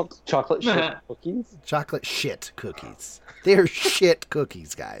 Called chocolate chip cookies? Chocolate shit cookies. They're shit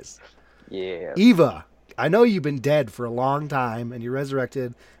cookies, guys. Yeah. Eva, I know you've been dead for a long time, and you're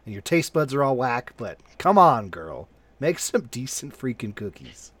resurrected, and your taste buds are all whack, but come on, girl. Make some decent freaking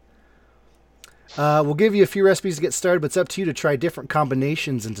cookies. We'll give you a few recipes to get started, but it's up to you to try different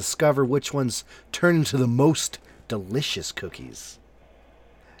combinations and discover which ones turn into the most delicious cookies.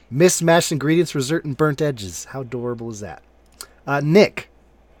 Mismatched ingredients result in burnt edges. How adorable is that? Nick,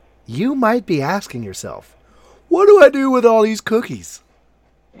 you might be asking yourself, what do I do with all these cookies?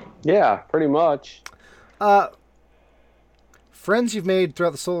 Yeah, pretty much. Friends you've made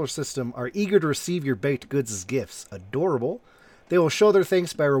throughout the solar system are eager to receive your baked goods as gifts. Adorable. They will show their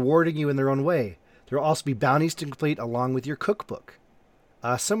thanks by rewarding you in their own way. There will also be bounties to complete along with your cookbook.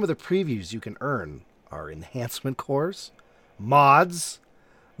 Some of the previews you can earn are enhancement cores, mods,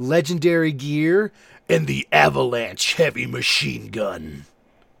 legendary gear, and the Avalanche heavy machine gun.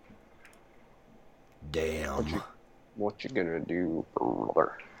 Damn. What you gonna do,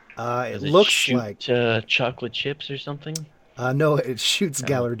 brother? It Does looks shoot, like... chocolate chips or something. no, it shoots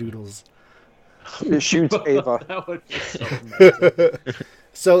Gallardoodles. It shoots Ava. That would be so amazing.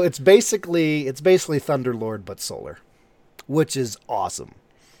 So it's basically Thunderlord but solar, which is awesome.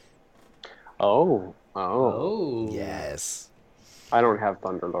 Oh. Oh. Yes. I don't have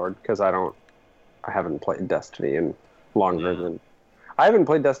Thunderlord because I haven't played Destiny in longer than. I haven't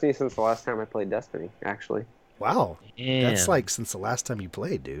played Destiny since the last time I played Destiny, actually. Wow. Yeah. That's like since the last time you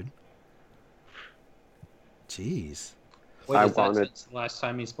played, dude. Jeez. Wait, I is that wanted- since the last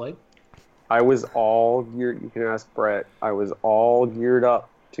time he's played? I was all geared. You can ask Brett. I was all geared up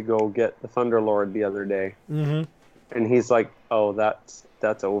to go get the Thunderlord the other day, Mm-hmm. and he's like, "Oh, that's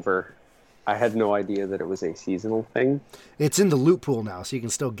over." I had no idea that it was a seasonal thing. It's in the loot pool now, so you can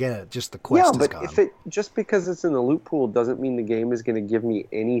still get it. Just the quest Yeah, but is gone. if it just because it's in the loot pool doesn't mean the game is going to give me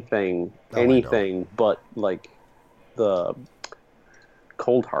anything, Oh, I know. but like the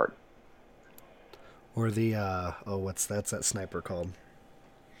Cold Heart. Or the what's that sniper called?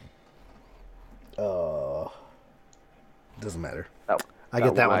 Doesn't matter. I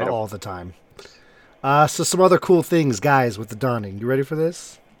get that one I don't- all the time. So some other cool things, guys, with the Dawning. You ready for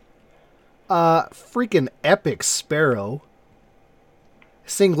this? Freaking epic Sparrow.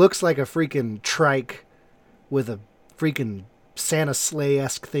 This thing looks like a freaking trike with a freaking Santa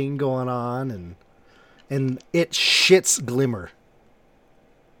sleigh-esque thing going on, and it shits Glimmer.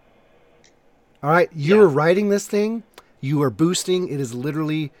 All right, you were riding this thing. You are boosting. It is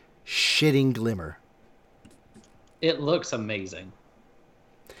literally shitting Glimmer. It looks amazing.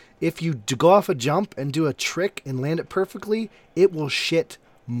 If you go off a jump and do a trick and land it perfectly, it will shit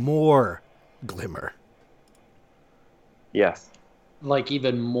more Glimmer. Yes. Like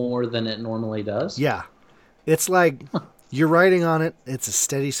even more than it normally does. Yeah. It's like you're riding on it. It's a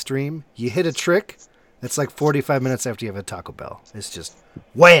steady stream. You hit a trick. It's like 45 minutes after you have a Taco Bell. It's just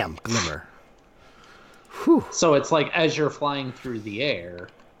wham, Glimmer. Whew. So it's like as you're flying through the air.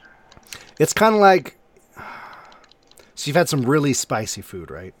 It's kind of like, so you've had some really spicy food,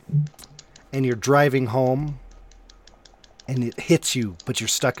 right? And you're driving home and it hits you, but you're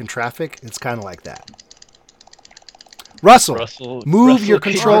stuck in traffic. It's kind of like that. Russell, move your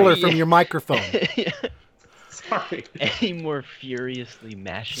controller from your microphone. Sorry. Any more furiously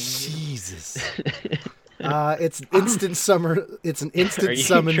mashing you? Jesus. It's instant summer. It's an Are instant you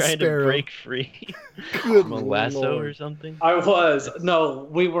summon trying sparrow. to break free Good from a lasso Lord. or something? I was. No,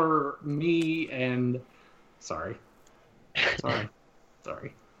 we were me and sorry. Sorry.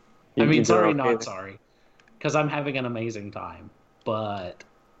 Sorry. I mean, sorry, not sorry. Because I'm having an amazing time. But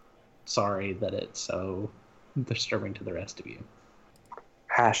sorry that it's so disturbing to the rest of you.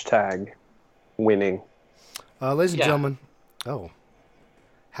 Hashtag winning. Ladies and Yeah. gentlemen. Oh.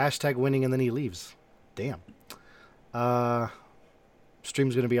 Hashtag winning and then he leaves. Damn.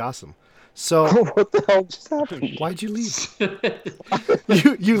 Stream's going to be awesome. So, What the hell just happened? why'd you leave?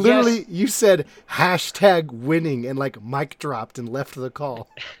 You literally, you said hashtag winning and like mic dropped and left the call.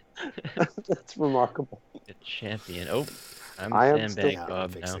 That's remarkable. A champion. Oh, I'm I am sandbag Yeah,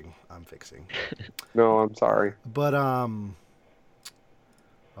 Bob now. I'm fixing. No, I'm sorry. But, oh,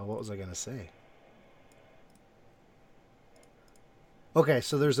 what was I going to say? Okay,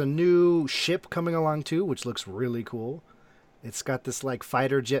 so there's a new ship coming along too, which looks really cool. It's got this like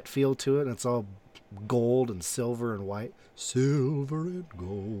fighter jet feel to it, and it's all gold and silver and white. Silver and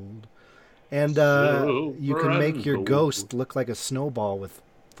gold. And you Silver can make and your gold. ghost look like a snowball with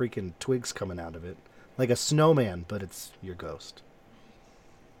freaking twigs coming out of it. Like a snowman, but it's your ghost.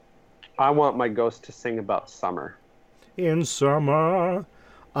 I want my ghost to sing about summer. In summer.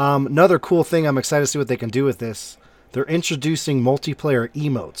 Another cool thing, I'm excited to see what they can do with this. They're introducing multiplayer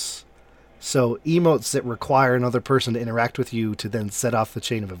emotes. So emotes that require another person to interact with you to then set off the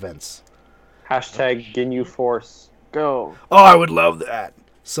chain of events. Hashtag Ginyu Force. Go. Oh, I would love that.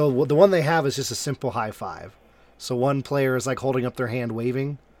 So the one they have is just a simple high five. So one player is like holding up their hand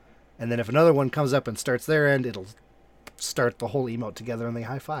waving. And then if another one comes up and starts their end, it'll start the whole emote together and they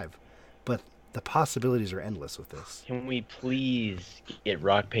high five. But the possibilities are endless with this. Can we please get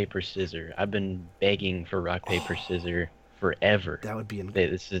rock paper scissors? I've been begging for rock paper scissors forever. That would be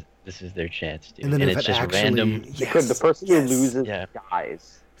This is their chance, dude. And then if it's it just actually, random. yes, Because the person who yes. loses Yeah.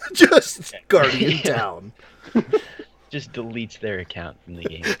 dies. just guardian Yeah. down. Just deletes their account from the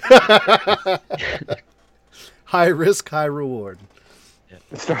game. High risk, high reward.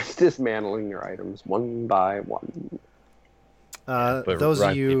 It starts dismantling your items one by one. But Those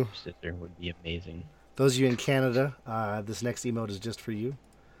rock of you, paper scissors would be amazing. those of you in Canada, this next emote is just for you.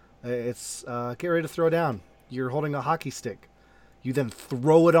 It's get ready to throw down. You're holding a hockey stick. You then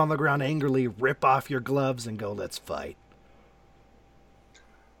throw it on the ground angrily, rip off your gloves, and go, "Let's fight."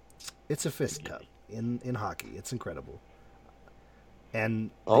 It's a fist cup in hockey. It's incredible.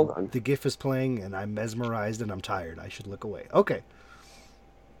 And Hold on. the GIF is playing, and I'm mesmerized, and I'm tired. I should look away. Okay.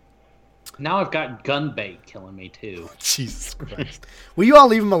 Now I've got gunbait killing me too. Jesus Christ. Will you all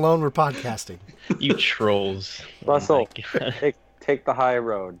leave him alone? We're podcasting. You trolls. Oh Russell, my God. take the high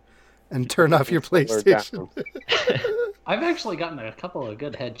road. And turn off your Slow her PlayStation. down. I've actually gotten a couple of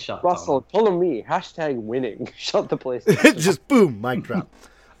good headshots. Russell, follow me. Hashtag winning. Shut the place. Just boom, mic drop.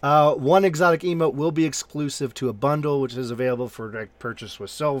 One exotic emote will be exclusive to a bundle, which is available for direct purchase with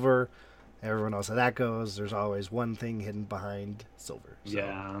silver. Everyone knows how that goes. There's always one thing hidden behind silver. So,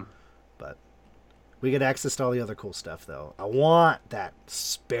 Yeah. But we get access to all the other cool stuff, though. I want that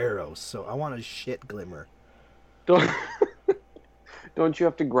sparrow, so I want a shit glimmer. Don't you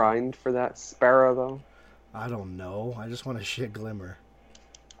have to grind for that sparrow, though? I don't know. I just want a shit glimmer.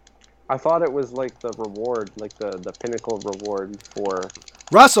 I thought it was like the reward, like the pinnacle reward for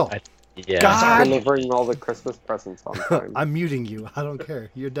Russell! Yeah. God! delivering all the Christmas presents on time. I'm muting you. I don't care.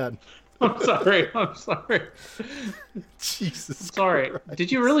 You're done. I'm sorry. I'm sorry. Jesus. Sorry. Christ.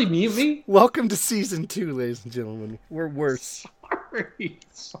 Did you really mute me? Welcome to season 2, ladies and gentlemen. We're worse. Sorry.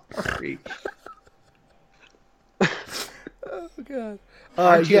 Sorry. Oh, God.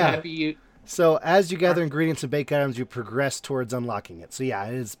 Aren't you yeah. happy you... So as you gather ingredients and bake items, you progress towards unlocking it. So yeah,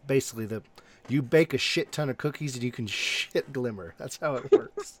 it is basically you bake a shit ton of cookies and you can shit glimmer. That's how it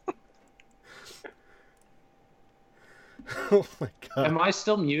works. Oh my god. Am I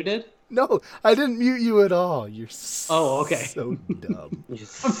still muted? No, I didn't mute you at all. You're Oh, okay. so dumb. You I'm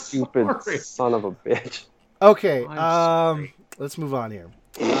stupid sorry. son of a bitch. Okay, I'm sorry. let's move on here.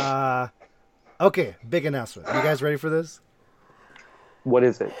 Okay, big announcement. You guys ready for this? What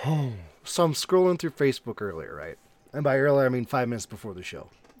is it? So I'm scrolling through Facebook earlier, right? And by earlier, I mean 5 minutes before the show,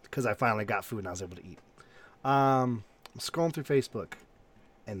 because I finally got food and I was able to eat. I'm scrolling through Facebook,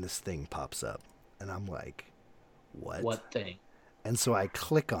 and this thing pops up, and I'm like, what? What thing? And so I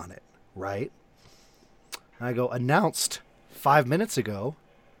click on it, right? And I go, announced 5 minutes ago.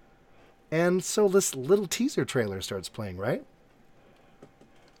 And so this little teaser trailer starts playing, right?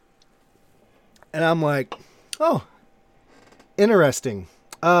 And I'm like, oh, interesting.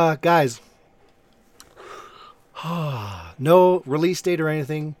 Guys, no release date or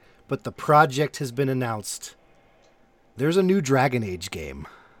anything, but the project has been announced. There's a new Dragon Age game.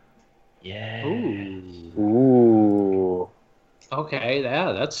 Yeah. Ooh. Ooh. Okay,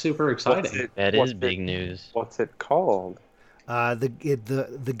 yeah, that's super exciting. That is big news. What's it called?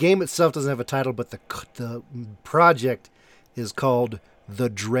 The game itself doesn't have a title, but the project is called The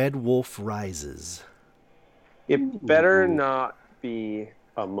Dread Wolf Rises. It better not be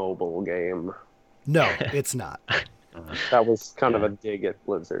a mobile game. No, it's not. That was kind of a dig at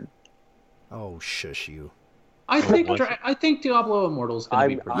Blizzard. Oh, shush you. I think Diablo Immortal is going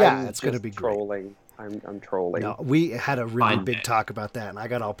to be pretty Yeah, I'm it's gonna just be great. trolling. I'm trolling. No, we had a really Fine. big talk about that, and I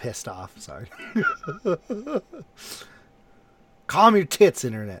got all pissed off. Sorry. Calm your tits,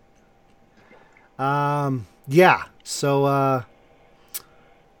 internet. Yeah. So,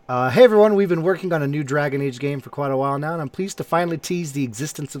 hey everyone, we've been working on a new Dragon Age game for quite a while now, and I'm pleased to finally tease the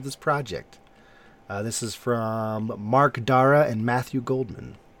existence of this project. This is from Mark Dara and Matthew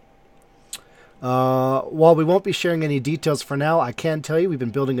Goldman. While we won't be sharing any details for now, I can tell you we've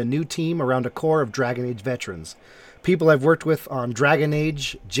been building a new team around a core of Dragon Age veterans. People I've worked with on Dragon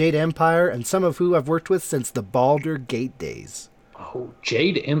Age, Jade Empire, and some of who I've worked with since the Baldur's Gate days. Oh,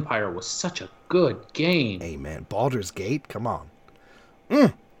 Jade Empire was such a good game. Hey man, Baldur's Gate? Come on.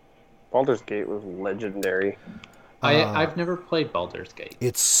 Baldur's Gate was legendary. I've never played Baldur's Gate.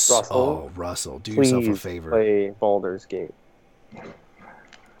 It's... Russell, Oh, Russell, do Please yourself a favor. play Baldur's Gate.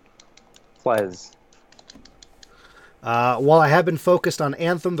 Plez. While I have been focused on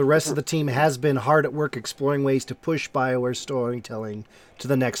Anthem, the rest of the team has been hard at work exploring ways to push BioWare's storytelling to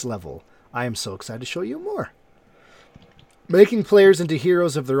the next level. I am so excited to show you more. Making players into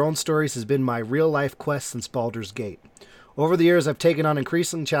heroes of their own stories has been my real-life quest since Baldur's Gate. Over the years, I've taken on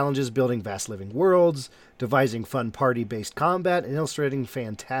increasing challenges building vast living worlds, devising fun party-based combat, and illustrating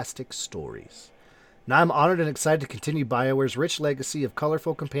fantastic stories. Now I'm honored and excited to continue BioWare's rich legacy of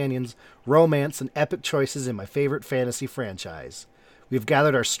colorful companions, romance, and epic choices in my favorite fantasy franchise. We've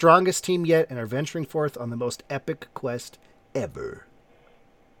gathered our strongest team yet and are venturing forth on the most epic quest ever.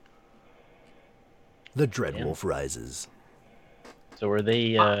 The Dreadwolf Rises. So are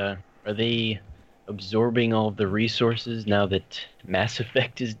they absorbing all of the resources now that Mass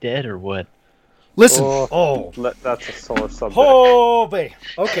Effect is dead, or what? Listen. Oh, Oh. That's a sore subject. Oh, babe.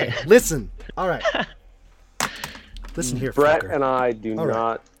 Okay, listen. All right. Listen here, Brett fucker. and I do All right.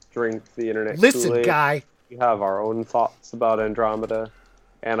 not drink the internet Listen, Kool-Aid. guy. We have our own thoughts about Andromeda,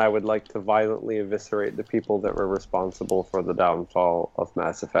 and I would like to violently eviscerate the people that were responsible for the downfall of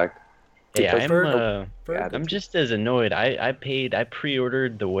Mass Effect. Hey, Because I'm just as annoyed. I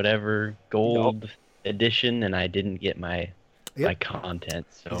pre-ordered the whatever gold edition, and I didn't get my content.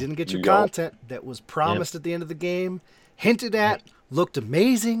 So You didn't get your Yup. content that was promised at the end of the game, hinted at, looked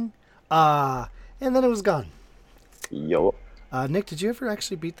amazing, and then it was gone. Yo. Nick, did you ever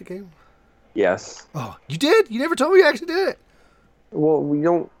actually beat the game? Yes. Oh, you did? You never told me you actually did it. Well, I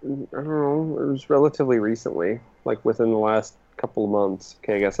don't know. It was relatively recently, like within the last couple of months.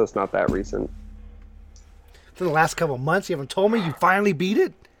 Okay, I guess that's not that recent. In the last couple of months, you haven't told me you finally beat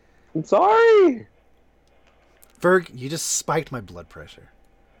it? I'm sorry. Ferg, you just spiked my blood pressure.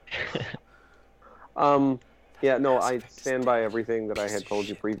 Yeah, no, I stand by everything that I had told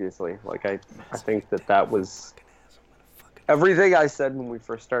you previously. Like, I think that was everything I said when we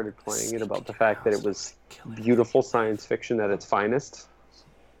first started playing it about the fact that it was beautiful science fiction at its finest.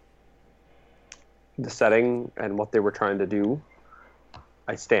 The setting and what they were trying to do,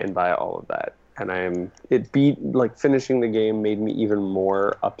 I stand by all of that. And finishing the game made me even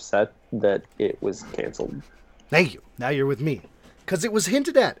more upset that it was canceled. Thank you. Now you're with me. Because it was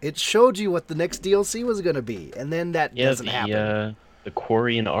hinted at. It showed you what the next DLC was going to be. And then that doesn't happen. The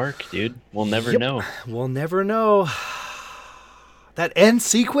Quarian arc, dude. We'll never Yep. know. We'll never know. That end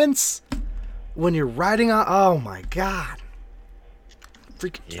sequence when you're riding on. Oh my god.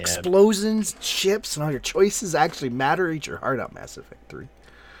 freaking Yeah. explosions, ships, and all your choices actually matter. Eat your heart out, Mass Effect 3.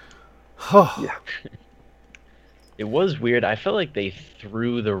 Oh, Yeah. It was weird. I felt like they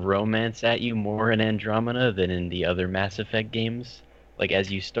threw the romance at you more in Andromeda than in the other Mass Effect games. Like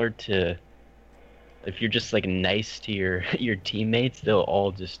as you start to, if you're just like nice to your teammates, they'll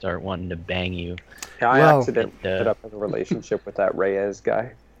all just start wanting to bang you. Yeah, I Well- accidentally ended up in a relationship with that Reyes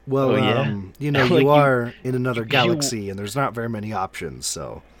guy. well, Oh, yeah? you know, Like you you- are in another you- galaxy, and there's not very many options,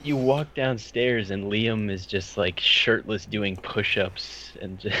 so... You walk downstairs and Liam is just like shirtless doing push-ups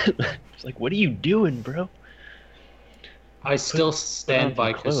and just it's like, what are you doing, bro? I still on stand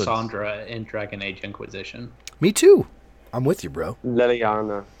by some clothes. Cassandra in Dragon Age Inquisition. Me too. I'm with you, bro.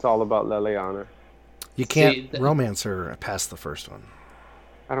 Liliana. It's all about Liliana. You can't See, romance her past the first one.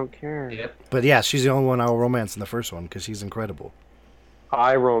 I don't care. Yep. But yeah, she's the only one I'll romance in the first one because she's incredible.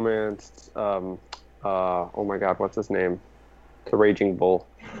 I romanced, oh my god, what's his name? The Raging Bull.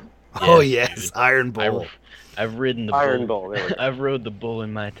 Oh Yes, yes, dude. Iron Bull. I've ridden the Iron bull. Bull, there we go. I've rode the bull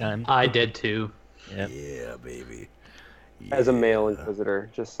in my time. I did too. Yep. Yeah, baby. As a male Yeah. Inquisitor,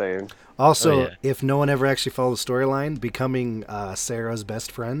 just saying. Also, Oh, yeah. if no one ever actually followed the storyline, becoming Sarah's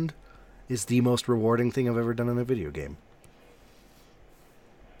best friend is the most rewarding thing I've ever done in a video game.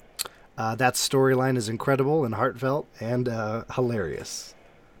 That storyline is incredible and heartfelt and hilarious.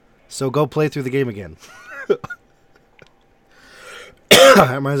 So go play through the game again.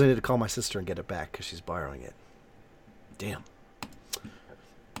 I might as well need to call my sister and get it back because she's borrowing it. Damn.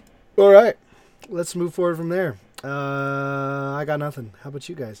 All right. Let's move forward from there. I got nothing. How about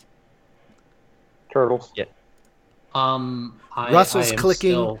you guys? Turtles. Russell's I am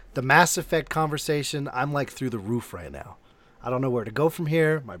clicking. still- The Mass Effect conversation. I'm like through the roof right now. I don't know where to go from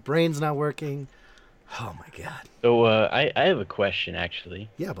here. My brain's not working. Oh my god. So I have a question actually.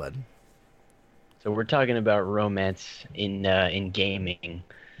 Yeah, bud. So we're talking about romance in gaming.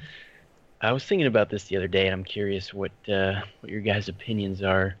 I was thinking about this the other day, and I'm curious what your guys' opinions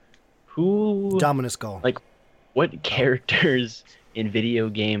are. Who, Dominus Gall. like, what characters in video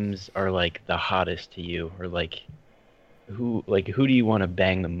games are like the hottest to you, or who do you want to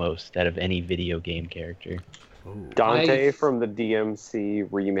bang the most out of any video game character? Ooh. Dante I- from the DMC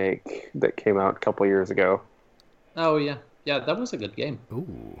remake that came out a couple years ago. Oh yeah, that was a good game.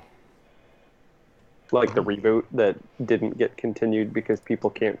 Ooh. Like the reboot that didn't get continued because people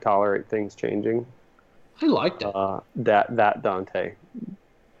can't tolerate things changing. I liked it. That Dante.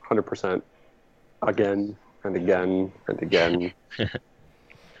 100%. Again and again and again.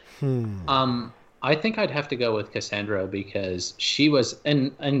 I think I'd have to go with Cassandra because she was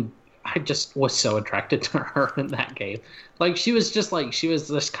and I just was so attracted to her in that game. Like she was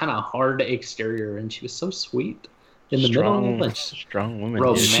this kind of hard exterior and she was so sweet in the middle. And Strong woman.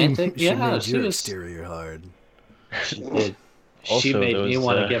 Roman- dude. Romantic? She Yeah, made she your was- exterior hard. she did. She Also, made me those,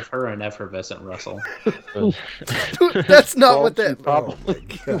 want to give her an effervescent Russell. Those- That's not Well, what that. she probably,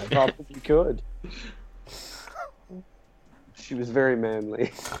 Oh my God. probably could. She was very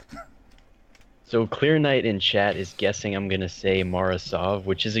manly. So Clear Knight in chat is guessing I'm gonna say Marasov,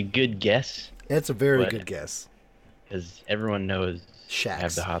 which is a good guess It's a very What? good guess. because everyone knows I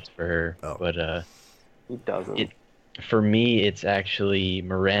have Shax. the hots for her. Oh. But Who doesn't? It- for me, it's actually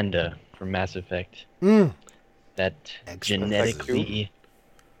Miranda from Mass Effect. Mm. That Excellent. genetically,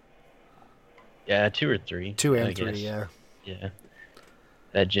 yeah, 2 or 3. 2 I and 3, guess. yeah. Yeah.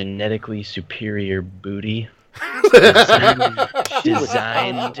 That genetically superior booty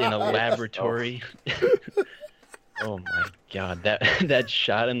designed in a laboratory. Oh my god, that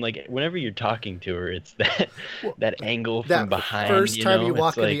shot, and like whenever you're talking to her, it's that angle from That behind. first time you it's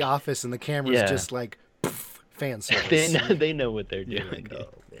walk in like, the office and the camera's Yeah. just like fan service. they know what they're You're doing. like, oh,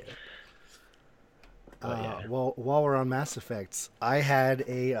 man. Yeah. Well, while we're on Mass Effects, I had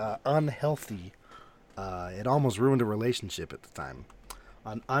a unhealthy. It almost ruined a relationship at the time.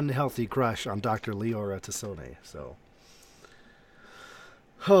 An unhealthy crush on Dr. Leora Tassone. So,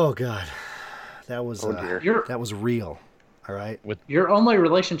 oh god, that was Oh, dear. Your real. All right, your only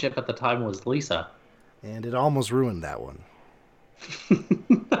relationship at the time was Lisa. and it almost ruined that one.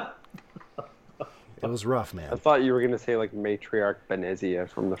 It was rough, I man. thought you were going to say like Matriarch Benezia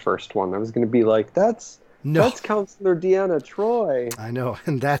from the first one. I was going to be like, that's No, Counselor Deanna Troy. I know,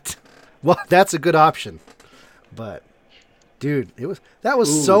 and that's a good option, but dude, that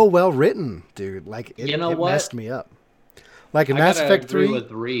was so well written, dude. Like it, You know it what? messed me up. Like in I Mass gotta Effect agree 3.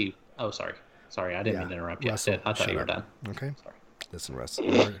 with Ree. Oh, sorry, I didn't Yeah, mean to interrupt you. Russell, I thought shut you were up. done. Okay, Sorry. listen, Russ,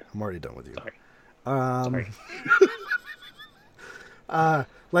 I'm already done with you. Sorry.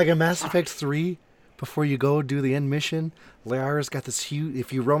 Like in Mass Effect 3, before you go do the end mission, Liara's got this huge.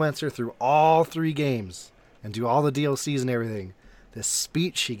 If you romance her through all 3 games and do all the DLCs and everything, this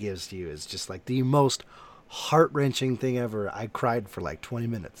speech she gives to you is just like the most heart-wrenching thing ever. I cried for like 20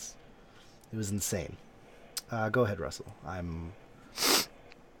 minutes. It was insane. Go ahead, Russell. I'm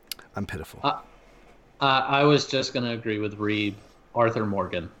pitiful. I was just gonna agree with Reed, Arthur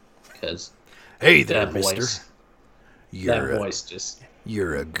Morgan, because Hey there, that mister. voice, You're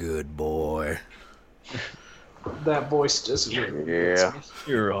you're a good boy. That voice just Yeah.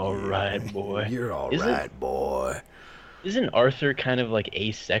 You're all right, boy. You're all Isn't- right, boy. Isn't Arthur kind of like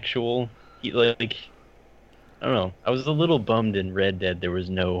asexual? He like I don't know. I was a little bummed in Red Dead there was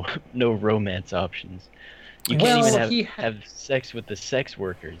no romance options. You can't Well, even he have sex with the sex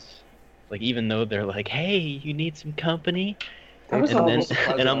workers. Like even though they're like, "Hey, you need some company?" I was And then almost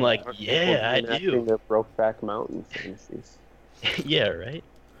surprised and I'm about like, that. "Yeah, I Enacting do." their Brokeback Mountain fantasies. Yeah, right.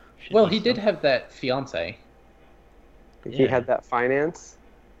 Should Well, be he did something. have that fiance. He Yeah. had that finance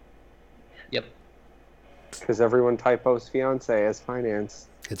Yep. because everyone typos fiance as finance.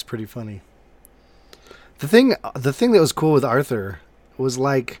 It's pretty funny. The thing that was cool with Arthur was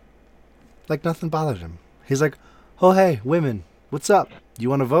like nothing bothered him. He's like, "Oh hey, women, what's up? You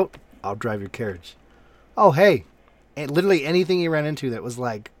want to vote? I'll drive your carriage." Oh hey, and literally anything he ran into that was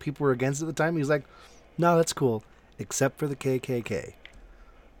like people were against at the time, he was like, "No, that's cool, except for the KKK."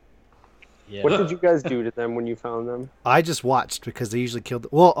 Yeah. What did you guys do to them when you found them? I just watched because they usually killed.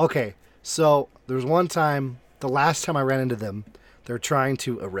 Well, okay, so there was one time, the last time I ran into them, they're trying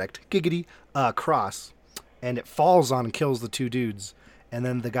to erect giggity cross, and it falls on and kills the two dudes. And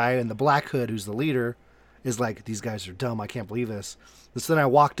then the guy in the black hood, who's the leader, is like, "These guys are dumb. I can't believe this." So then I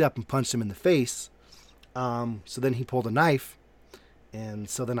walked up and punched him in the face. So then he pulled a knife, and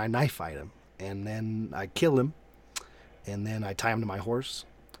so then I knife fight him, and then I kill him, and then I tie him to my horse,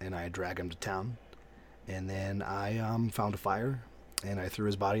 and I drag him to town, and then I found a fire, and I threw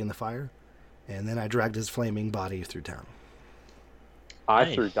his body in the fire, and then I dragged his flaming body through town. I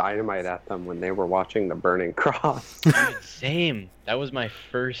Nice. threw dynamite at them when they were watching the burning cross. Dude, same. That was my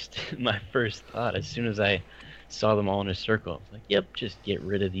first thought. As soon as I saw them all in a circle, I was like, "Yep, just get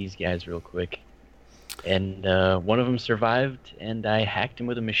rid of these guys real quick." And one of them survived, and I hacked him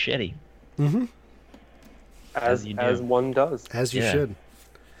with a machete. Mm-hmm. as you do. as one does. As you Yeah. should.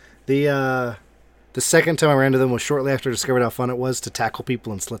 The second time I ran into them was shortly after I discovered how fun it was to tackle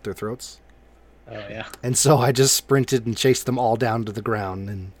people and slit their throats. Oh yeah. And so I just sprinted and chased them all down to the ground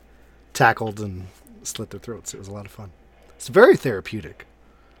and tackled and slit their throats. It was a lot of fun. It's very therapeutic.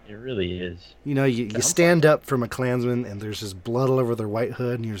 It really is. You know, you stand up from a Klansman and there's just blood all over their white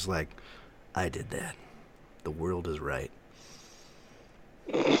hood, and you're just like, "I did that. The world is right."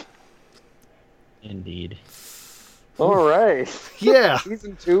 Indeed. All right. Yeah.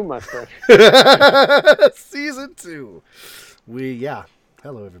 Season 2, my friend. Season 2.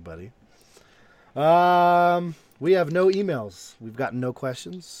 Hello everybody. We have no emails. We've gotten no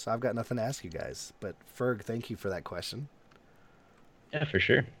questions. I've got nothing to ask you guys. But Ferg, thank you for that question. Yeah, for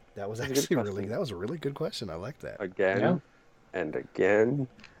sure. That was That's a good actually question. that was a really good question. I like that. Again Yeah. and again.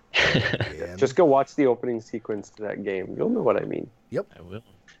 And Just go watch the opening sequence to that game. You'll know what I mean. I will.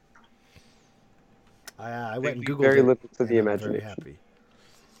 I went and Leave Googled very it, little to the and I'm very imagination.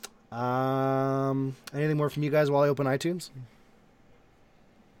 happy. Anything more from you guys while I open iTunes?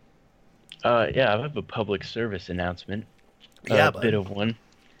 Yeah, I have a public service announcement. Yeah, A bud. bit of one.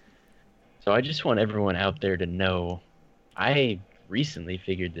 So I just want everyone out there to know, I recently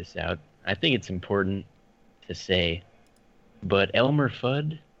figured this out. I think it's important to say, but Elmer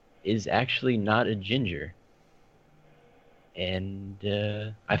Fudd is actually not a ginger. And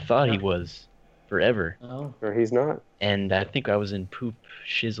I thought he was forever. Oh. Or he's not. And I think I was in Poop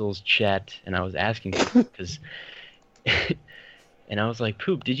Shizzle's chat, and I was asking because, and I was like,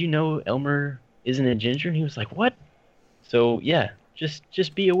 "Poop, did you know Elmer isn't a ginger?" And he was like, "What?" So yeah,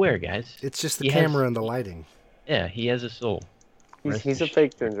 just be aware, guys. It's just the He has- camera and the lighting. Yeah, he has a soul. He's a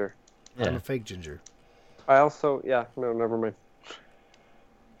fake ginger. I'm Yeah, a fake ginger. I also, no, never mind.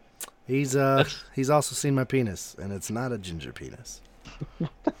 He's also seen my penis, and it's not a ginger penis.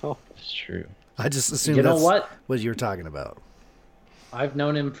 it's true. I just assumed You know that's what? you were talking about. I've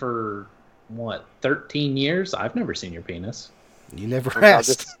known him for 13 years. I've never seen your penis. You never Oh, God, this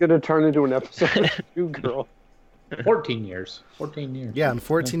asked. is gonna turn into an episode of You Girl. 14 years. 14 years. Yeah, in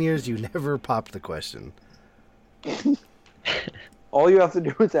 14 years, you never popped the question. All you have to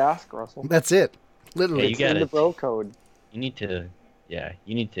do is ask, Russell. That's it. Hey, Literally. you It's in got the it. bro code. You need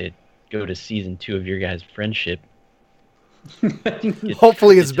to go to season 2 of your guys' friendship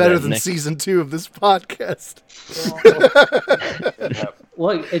Hopefully, it's to better that than next- season 2 of this podcast.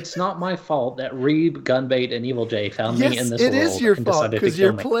 Look, it's not my fault that Reeb, Gunbait, and Evil J found me in Yes, this it world is your and fault decided to because kill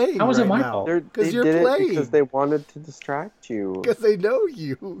you're me. playing. How is it right my now. fault? They 'Cause you're did it playing. because they wanted to distract you. Because they know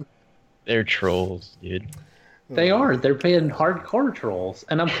you. They're trolls, dude. They are. They're being hardcore trolls,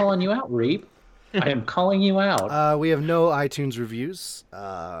 and I'm calling you out, Reeb. I am calling you out. We have no iTunes reviews.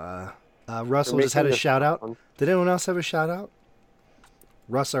 Russell They're just had a making this shout out. fun. Did anyone else have a shout out?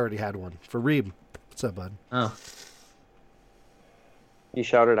 Russ already had one for Reeb. What's up, bud? Oh, You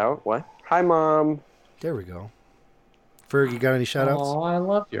shouted out what? Hi, Mom. There we go. Ferg, you got any shout outs? oh, I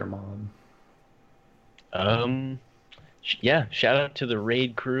love your mom. Yeah, shout out to the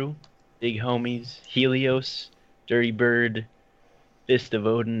raid crew, big homies, Helios, Dirty Bird, Fist of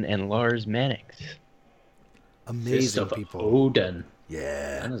Odin, and Lars Mannix. Fist Amazing of people. Odin.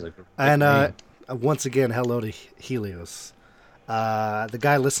 Yeah. That is a good And name. once again, hello to Helios. The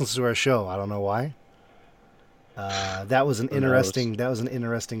guy listens to our show. I don't know why. That was an Who knows?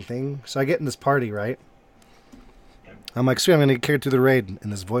 interesting thing. So I get in this party, right? I'm like, sweet, I'm gonna get carried through the raid,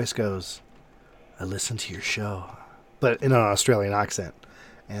 and this voice goes, "I listen to your show," but in an Australian accent,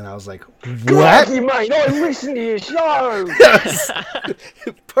 and I was like, "What?" Crikey, mate, I listen to your show. Yes, If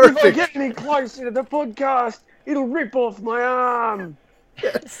I perfect. get any closer to the podcast, it'll rip off my arm.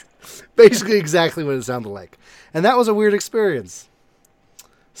 Yes. Basically exactly what it sounded like. And that was a weird experience.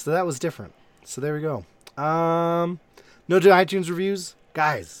 So that was different. So there we go. No iTunes reviews.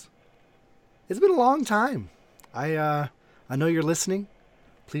 Guys, it's been a long time. I know you're listening.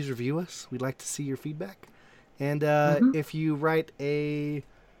 Please review us. We'd like to see your feedback. And if you write a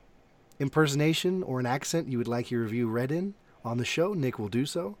impersonation or an accent you would like your review read in on the show, Nick will do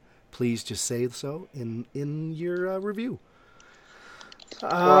so. Please just say so in your review. Or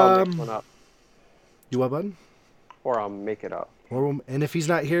I'll make one up. You what, bud? Or I'll make it up. And if he's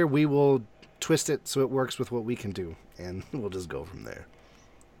not here, we will twist it so it works with what we can do, and we'll just go from there.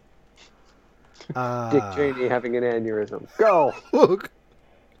 Dick Cheney having an aneurysm. Go! Look.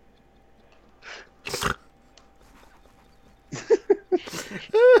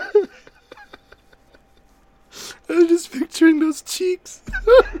 I'm just picturing those cheeks.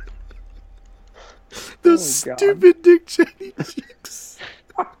 Those Oh, God. stupid Dick Cheney cheeks.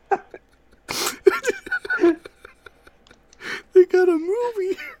 They got a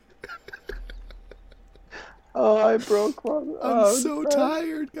movie. Oh, I broke one. I'm so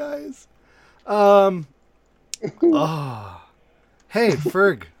tired, guys. Hey,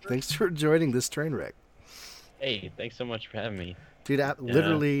 Ferg, thanks for joining this train wreck. Hey, thanks so much for having me. Dude,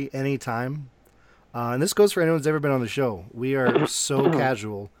 literally any time. And this goes for anyone who's ever been on the show. We are so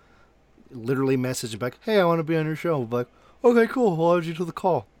casual. Literally message back, hey, I want to be on your show. I'm like, okay, cool. We'll add you to the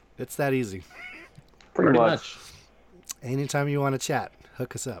call. It's that easy. Pretty much. Anytime you want to chat,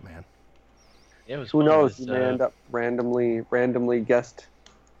 hook us up, man. Yeah, it was Who fun. knows? It You was, may end up randomly guest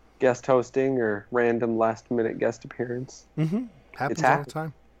hosting or random last minute guest appearance. Mm-hmm. Happens It's all the happened.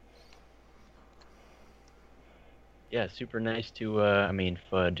 time. Yeah, super nice to.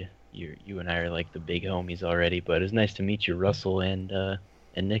 Fudd, you and I are like the big homies already, but it's nice to meet you, Russell and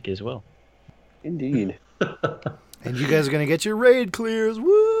Nick as well. Indeed. And you guys are going to get your raid clears.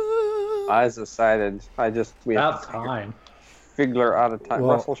 Woo! Eyes decided. We have About to time. figure out a time.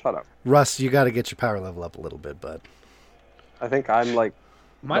 Well- Russell, shut up. Russ, you got to get your power level up a little bit, bud. I think I'm like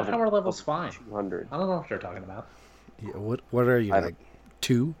My power level's fine. 200. I don't know what you're talking about. Yeah, what are you, I like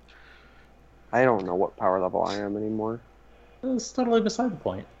 2? I don't know what power level I am anymore. It's totally beside the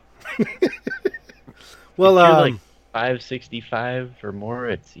point. Well, if you're like 565 or more,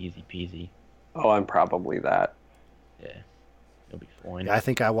 it's easy peasy. Oh, I'm probably that. Yeah, you'll be fine. I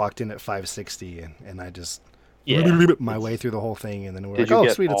think I walked in at 560 and I just Yeah, my way through the whole thing, and then we're Did like, you oh,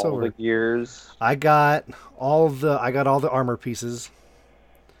 get sweet, it's all over. the gears? I got all the armor pieces.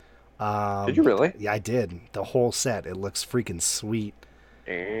 Did you really? Yeah, I did. The whole set. It looks freaking sweet.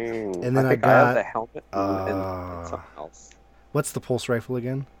 Dang. And then I think got, have the helmet and something else. What's the pulse rifle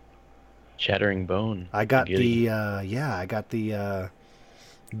again? Chattering Bone. I got Good. the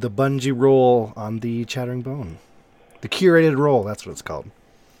bungee roll on the Chattering Bone. The curated roll, that's what it's called.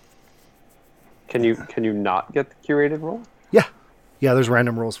 Can you not get the curated roll? Yeah, there's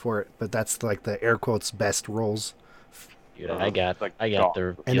random rolls for it, but that's like the air quotes best rolls. Dude, I got like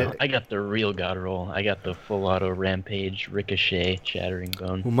the And you know, it- I got the real god roll. I got the full auto rampage, ricochet, Chattering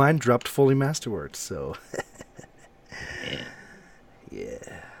Bone. Well, mine dropped fully masterworks, so yeah,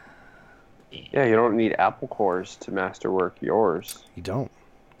 Yeah, you don't need apple cores to masterwork yours. you don't.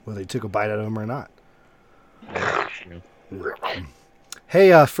 Whether you took a bite out of them or not. That's true. Hey,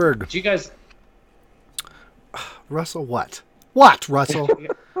 Ferg, Did you guys? Russell, what? What, Russell?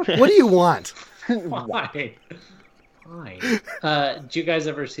 What do you want? Fine. Fine. Did you guys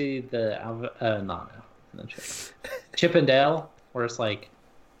ever see the Chip and Dale, where it's like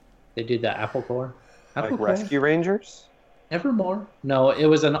they do the Apple Core? Like Rescue Rangers? Evermore? No, it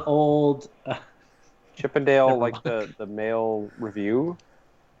was an old. Chippendale, Never like the male review?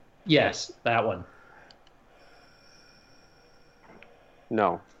 Yes, that one.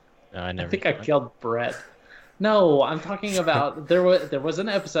 No. No, I never. I think I killed Brett. No, I'm talking about there was an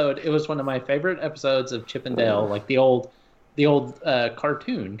episode. It was one of my favorite episodes of Chip and Dale, like the old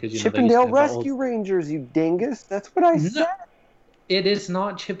cartoon, because Chippendale Rescue Rangers, you dingus! That's what I said. It is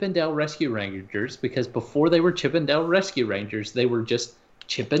not Chip and Dale Rescue Rangers, because before they were Chip and Dale Rescue Rangers, they were just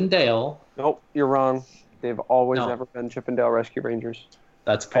Chip and Dale. Nope, you're wrong. They've always ever been Chippendale Rescue Rangers.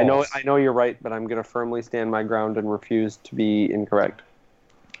 That's false. I know you're right, but I'm going to firmly stand my ground and refuse to be incorrect.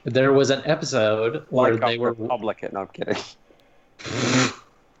 There was an episode where they were Republican. No, I'm kidding.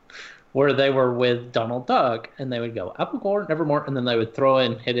 Where they were with Donald Duck, and they would go apple core, nevermore, and then they would throw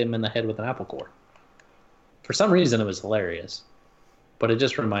and hit him in the head with an apple core. For some reason, it was hilarious, but it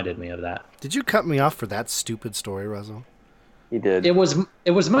just reminded me of that. Did you cut me off for that stupid story, Russell? He did. It was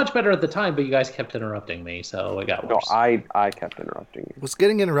much better at the time, but you guys kept interrupting me, so it got worse. No, I kept interrupting you. Was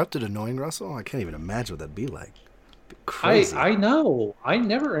getting interrupted annoying, Russell? I can't even imagine what that'd be like. It'd be crazy. I know. I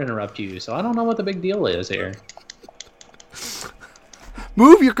never interrupt you, so I don't know what the big deal is here.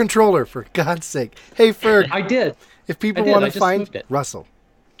 Move your controller, for God's sake. Hey, Ferg. I did. If people I want to just find moved it. Russell.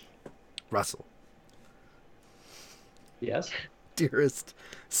 Yes? Dearest,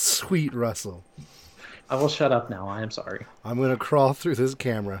 sweet Russell. I will shut up now. I am sorry. I'm going to crawl through this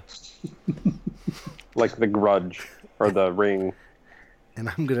camera. Like The Grudge or The Ring. And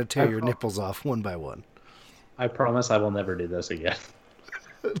I'm going to tear your nipples off one by one. I promise I will never do this again.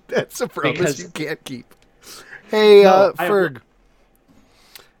 That's a promise Because- you can't keep. Hey, No, Ferg.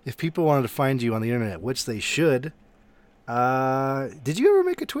 If people wanted to find you on the internet, which they should, did you ever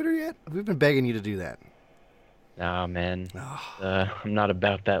make a Twitter yet? We've been begging you to do that. Nah, man. I'm not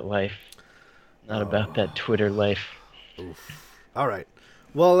about that life. Not about that Twitter life. All right.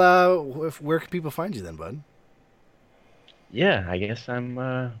 Well, where can people find you then, bud? Yeah, I guess I'm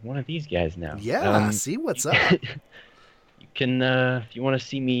one of these guys now. Yeah, see what's up. You can, if you want to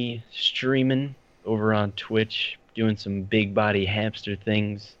see me streaming over on Twitch, doing some big body hamster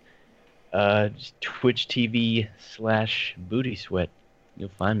things, just Twitch TV/Booty Sweat. You'll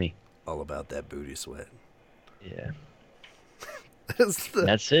find me. All about that booty sweat. Yeah.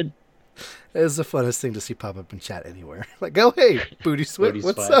 That's it. It's the funnest thing to see pop up in chat anywhere. Like, oh, hey, booty sweat, Booty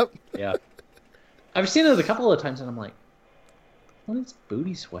what's sweat. up? Yeah. I've seen it a couple of times, and I'm like, what is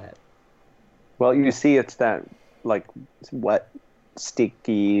booty sweat? Well, you see, it's that like wet,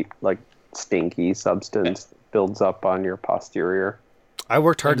 sticky, like stinky substance that builds up on your posterior. I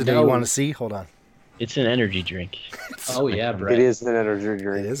worked hard today. No. You want to see? Hold on. It's an energy drink. Oh, yeah, Brett. It is an energy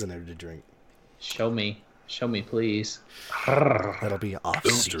drink. It is an energy drink. Show me, please. That'll be off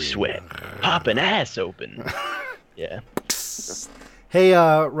Booty stream. sweat. Pop an ass open. Yeah. Hey,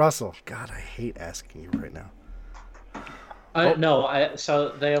 Russell. God, I hate asking you right now. No, so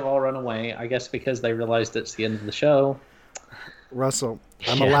they have all run away, I guess because they realized it's the end of the show. Russell,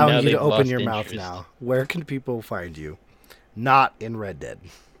 I'm Yeah, now allowing you to they've open lost your mouth interest. now. Where can people find you? Not in Red Dead.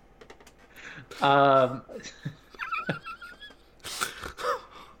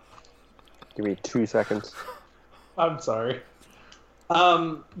 Give me 2 seconds. I'm sorry.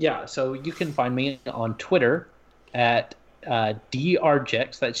 Yeah, so you can find me on Twitter at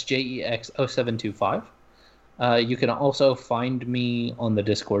drjex, that's JEX0725. You can also find me on the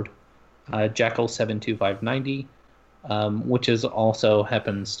Discord, Jackal72590, which is also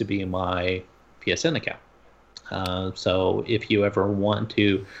happens to be my PSN account. So if you ever want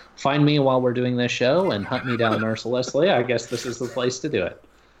to find me while we're doing this show and hunt me down mercilessly, I guess this is the place to do it.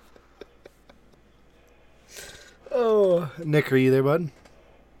 Oh, Nick, are you there, bud?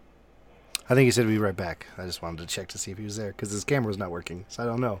 I think he said he'd be right back. I just wanted to check to see if he was there because his camera's not working, so I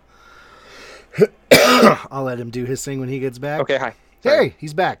don't know. I'll let him do his thing when he gets back. Okay, hi. Sorry. Hey,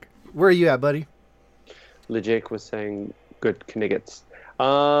 he's back. Where are you at, buddy? Jake was saying good kniggets.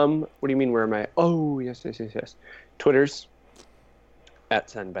 What do you mean, where am I? Oh, yes. Twitter's at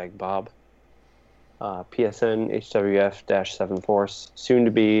SandbagBob. PSN HWF-7 Force. Soon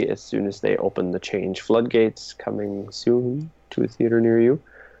to be as soon as they open the Change floodgates. Coming soon to a theater near you.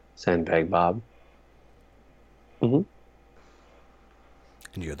 SandbagBob. And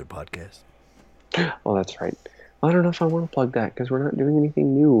your other podcast. Oh, that's right. I don't know if I want to plug that because we're not doing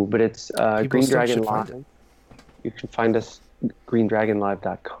anything new, but it's Green still Dragon should find Live. You can find us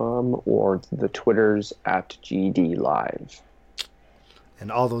greendragonlive.com or the Twitters at GDLive.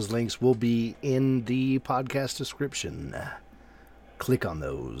 And all those links will be in the podcast description. Click on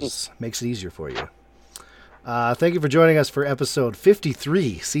those. Makes it easier for you. Thank you for joining us for episode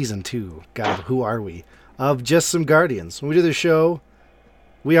 53, season 2. God, who are we? Of Just Some Guardians. When we do the show,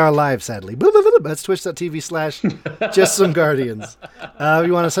 we are live, sadly. That's twitch.tv/JustSomeGuardians. If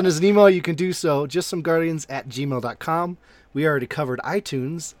you want to send us an email, you can do so. JustSomeGuardians@gmail.com. We already covered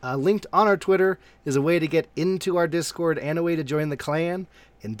iTunes. Linked on our Twitter is a way to get into our Discord and a way to join the clan.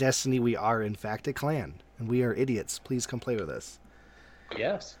 In Destiny, we are, in fact, a clan. And we are idiots. Please come play with us.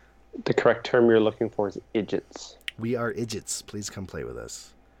 Yes. The correct term you're looking for is idiots. We are idiots. Please come play with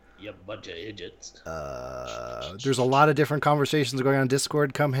us. You bunch of idiots. There's a lot of different conversations going on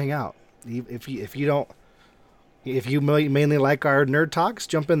Discord. Come hang out. If you mainly like our nerd talks,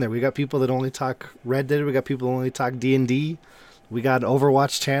 jump in there. We got people that only talk Red Dead. We got people that only talk D&D. We got an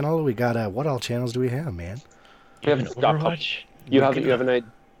Overwatch channel. We got what all channels do we have, man? You have An Overwatch? You have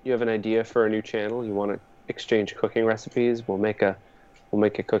an idea for a new channel. You want to exchange cooking recipes? We'll make a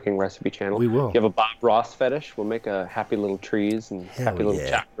cooking recipe channel. We will. You have a Bob Ross fetish? We'll make a happy little trees and Hell happy little yeah.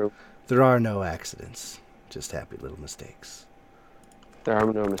 chat room. There are no accidents, just happy little mistakes. There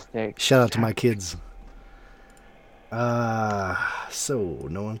are no mistakes. Shout out to my kids. So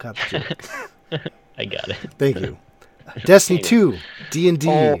no one caught the joke. I got it. Thank you. Destiny 2, D&D,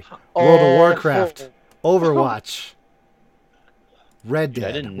 World of Warcraft, Overwatch, Red Dude, I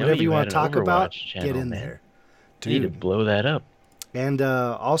Dead, didn't know whatever you you want to had an talk about, Overwatch get channel, in man. there. I need to Dude. blow that up. And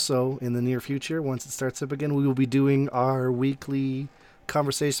also, in the near future, once it starts up again, we will be doing our weekly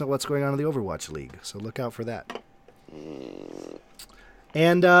conversation of what's going on in the Overwatch League. So look out for that.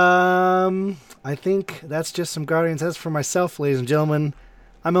 And I think that's just some Guardians. As for myself, ladies and gentlemen,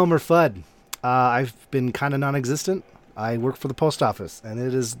 I'm Elmer Fudd. I've been kind of non-existent. I work for the post office, and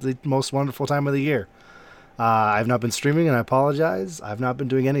it is the most wonderful time of the year. I've not been streaming, and I apologize. I've not been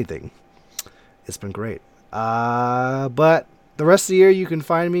doing anything. It's been great. But the rest of the year, you can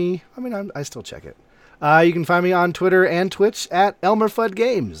find me. I mean, I still check it. You can find me on Twitter and Twitch at Elmer Fudd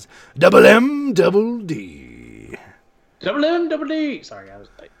Games. Double M, double D. Double M, double D. Sorry, I was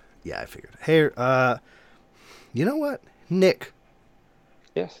late. Yeah, I figured. Hey, you know what? Nick,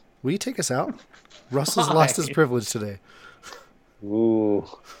 Yes. will you take us out? Russell's Why? lost his privilege today. Ooh.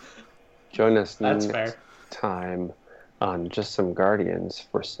 Join us That's next fair. time on Just Some Guardians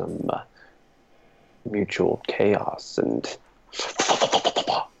for some mutual chaos and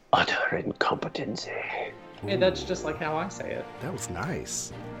utter incompetency. Hey, that's just like how I say it. That was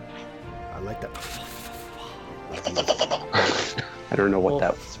nice. I like that. I don't know what Well-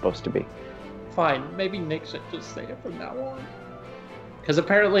 that was supposed to be. Fine, maybe Nick should just say it from now on. Because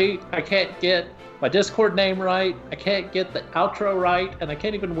apparently I can't get my Discord name right, I can't get the outro right, and I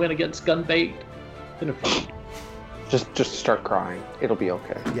can't even win against Gunbait in a feud. Just start crying. It'll be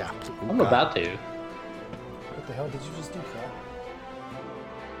okay. Yeah. I'm about to. What the hell did you just do, Cat?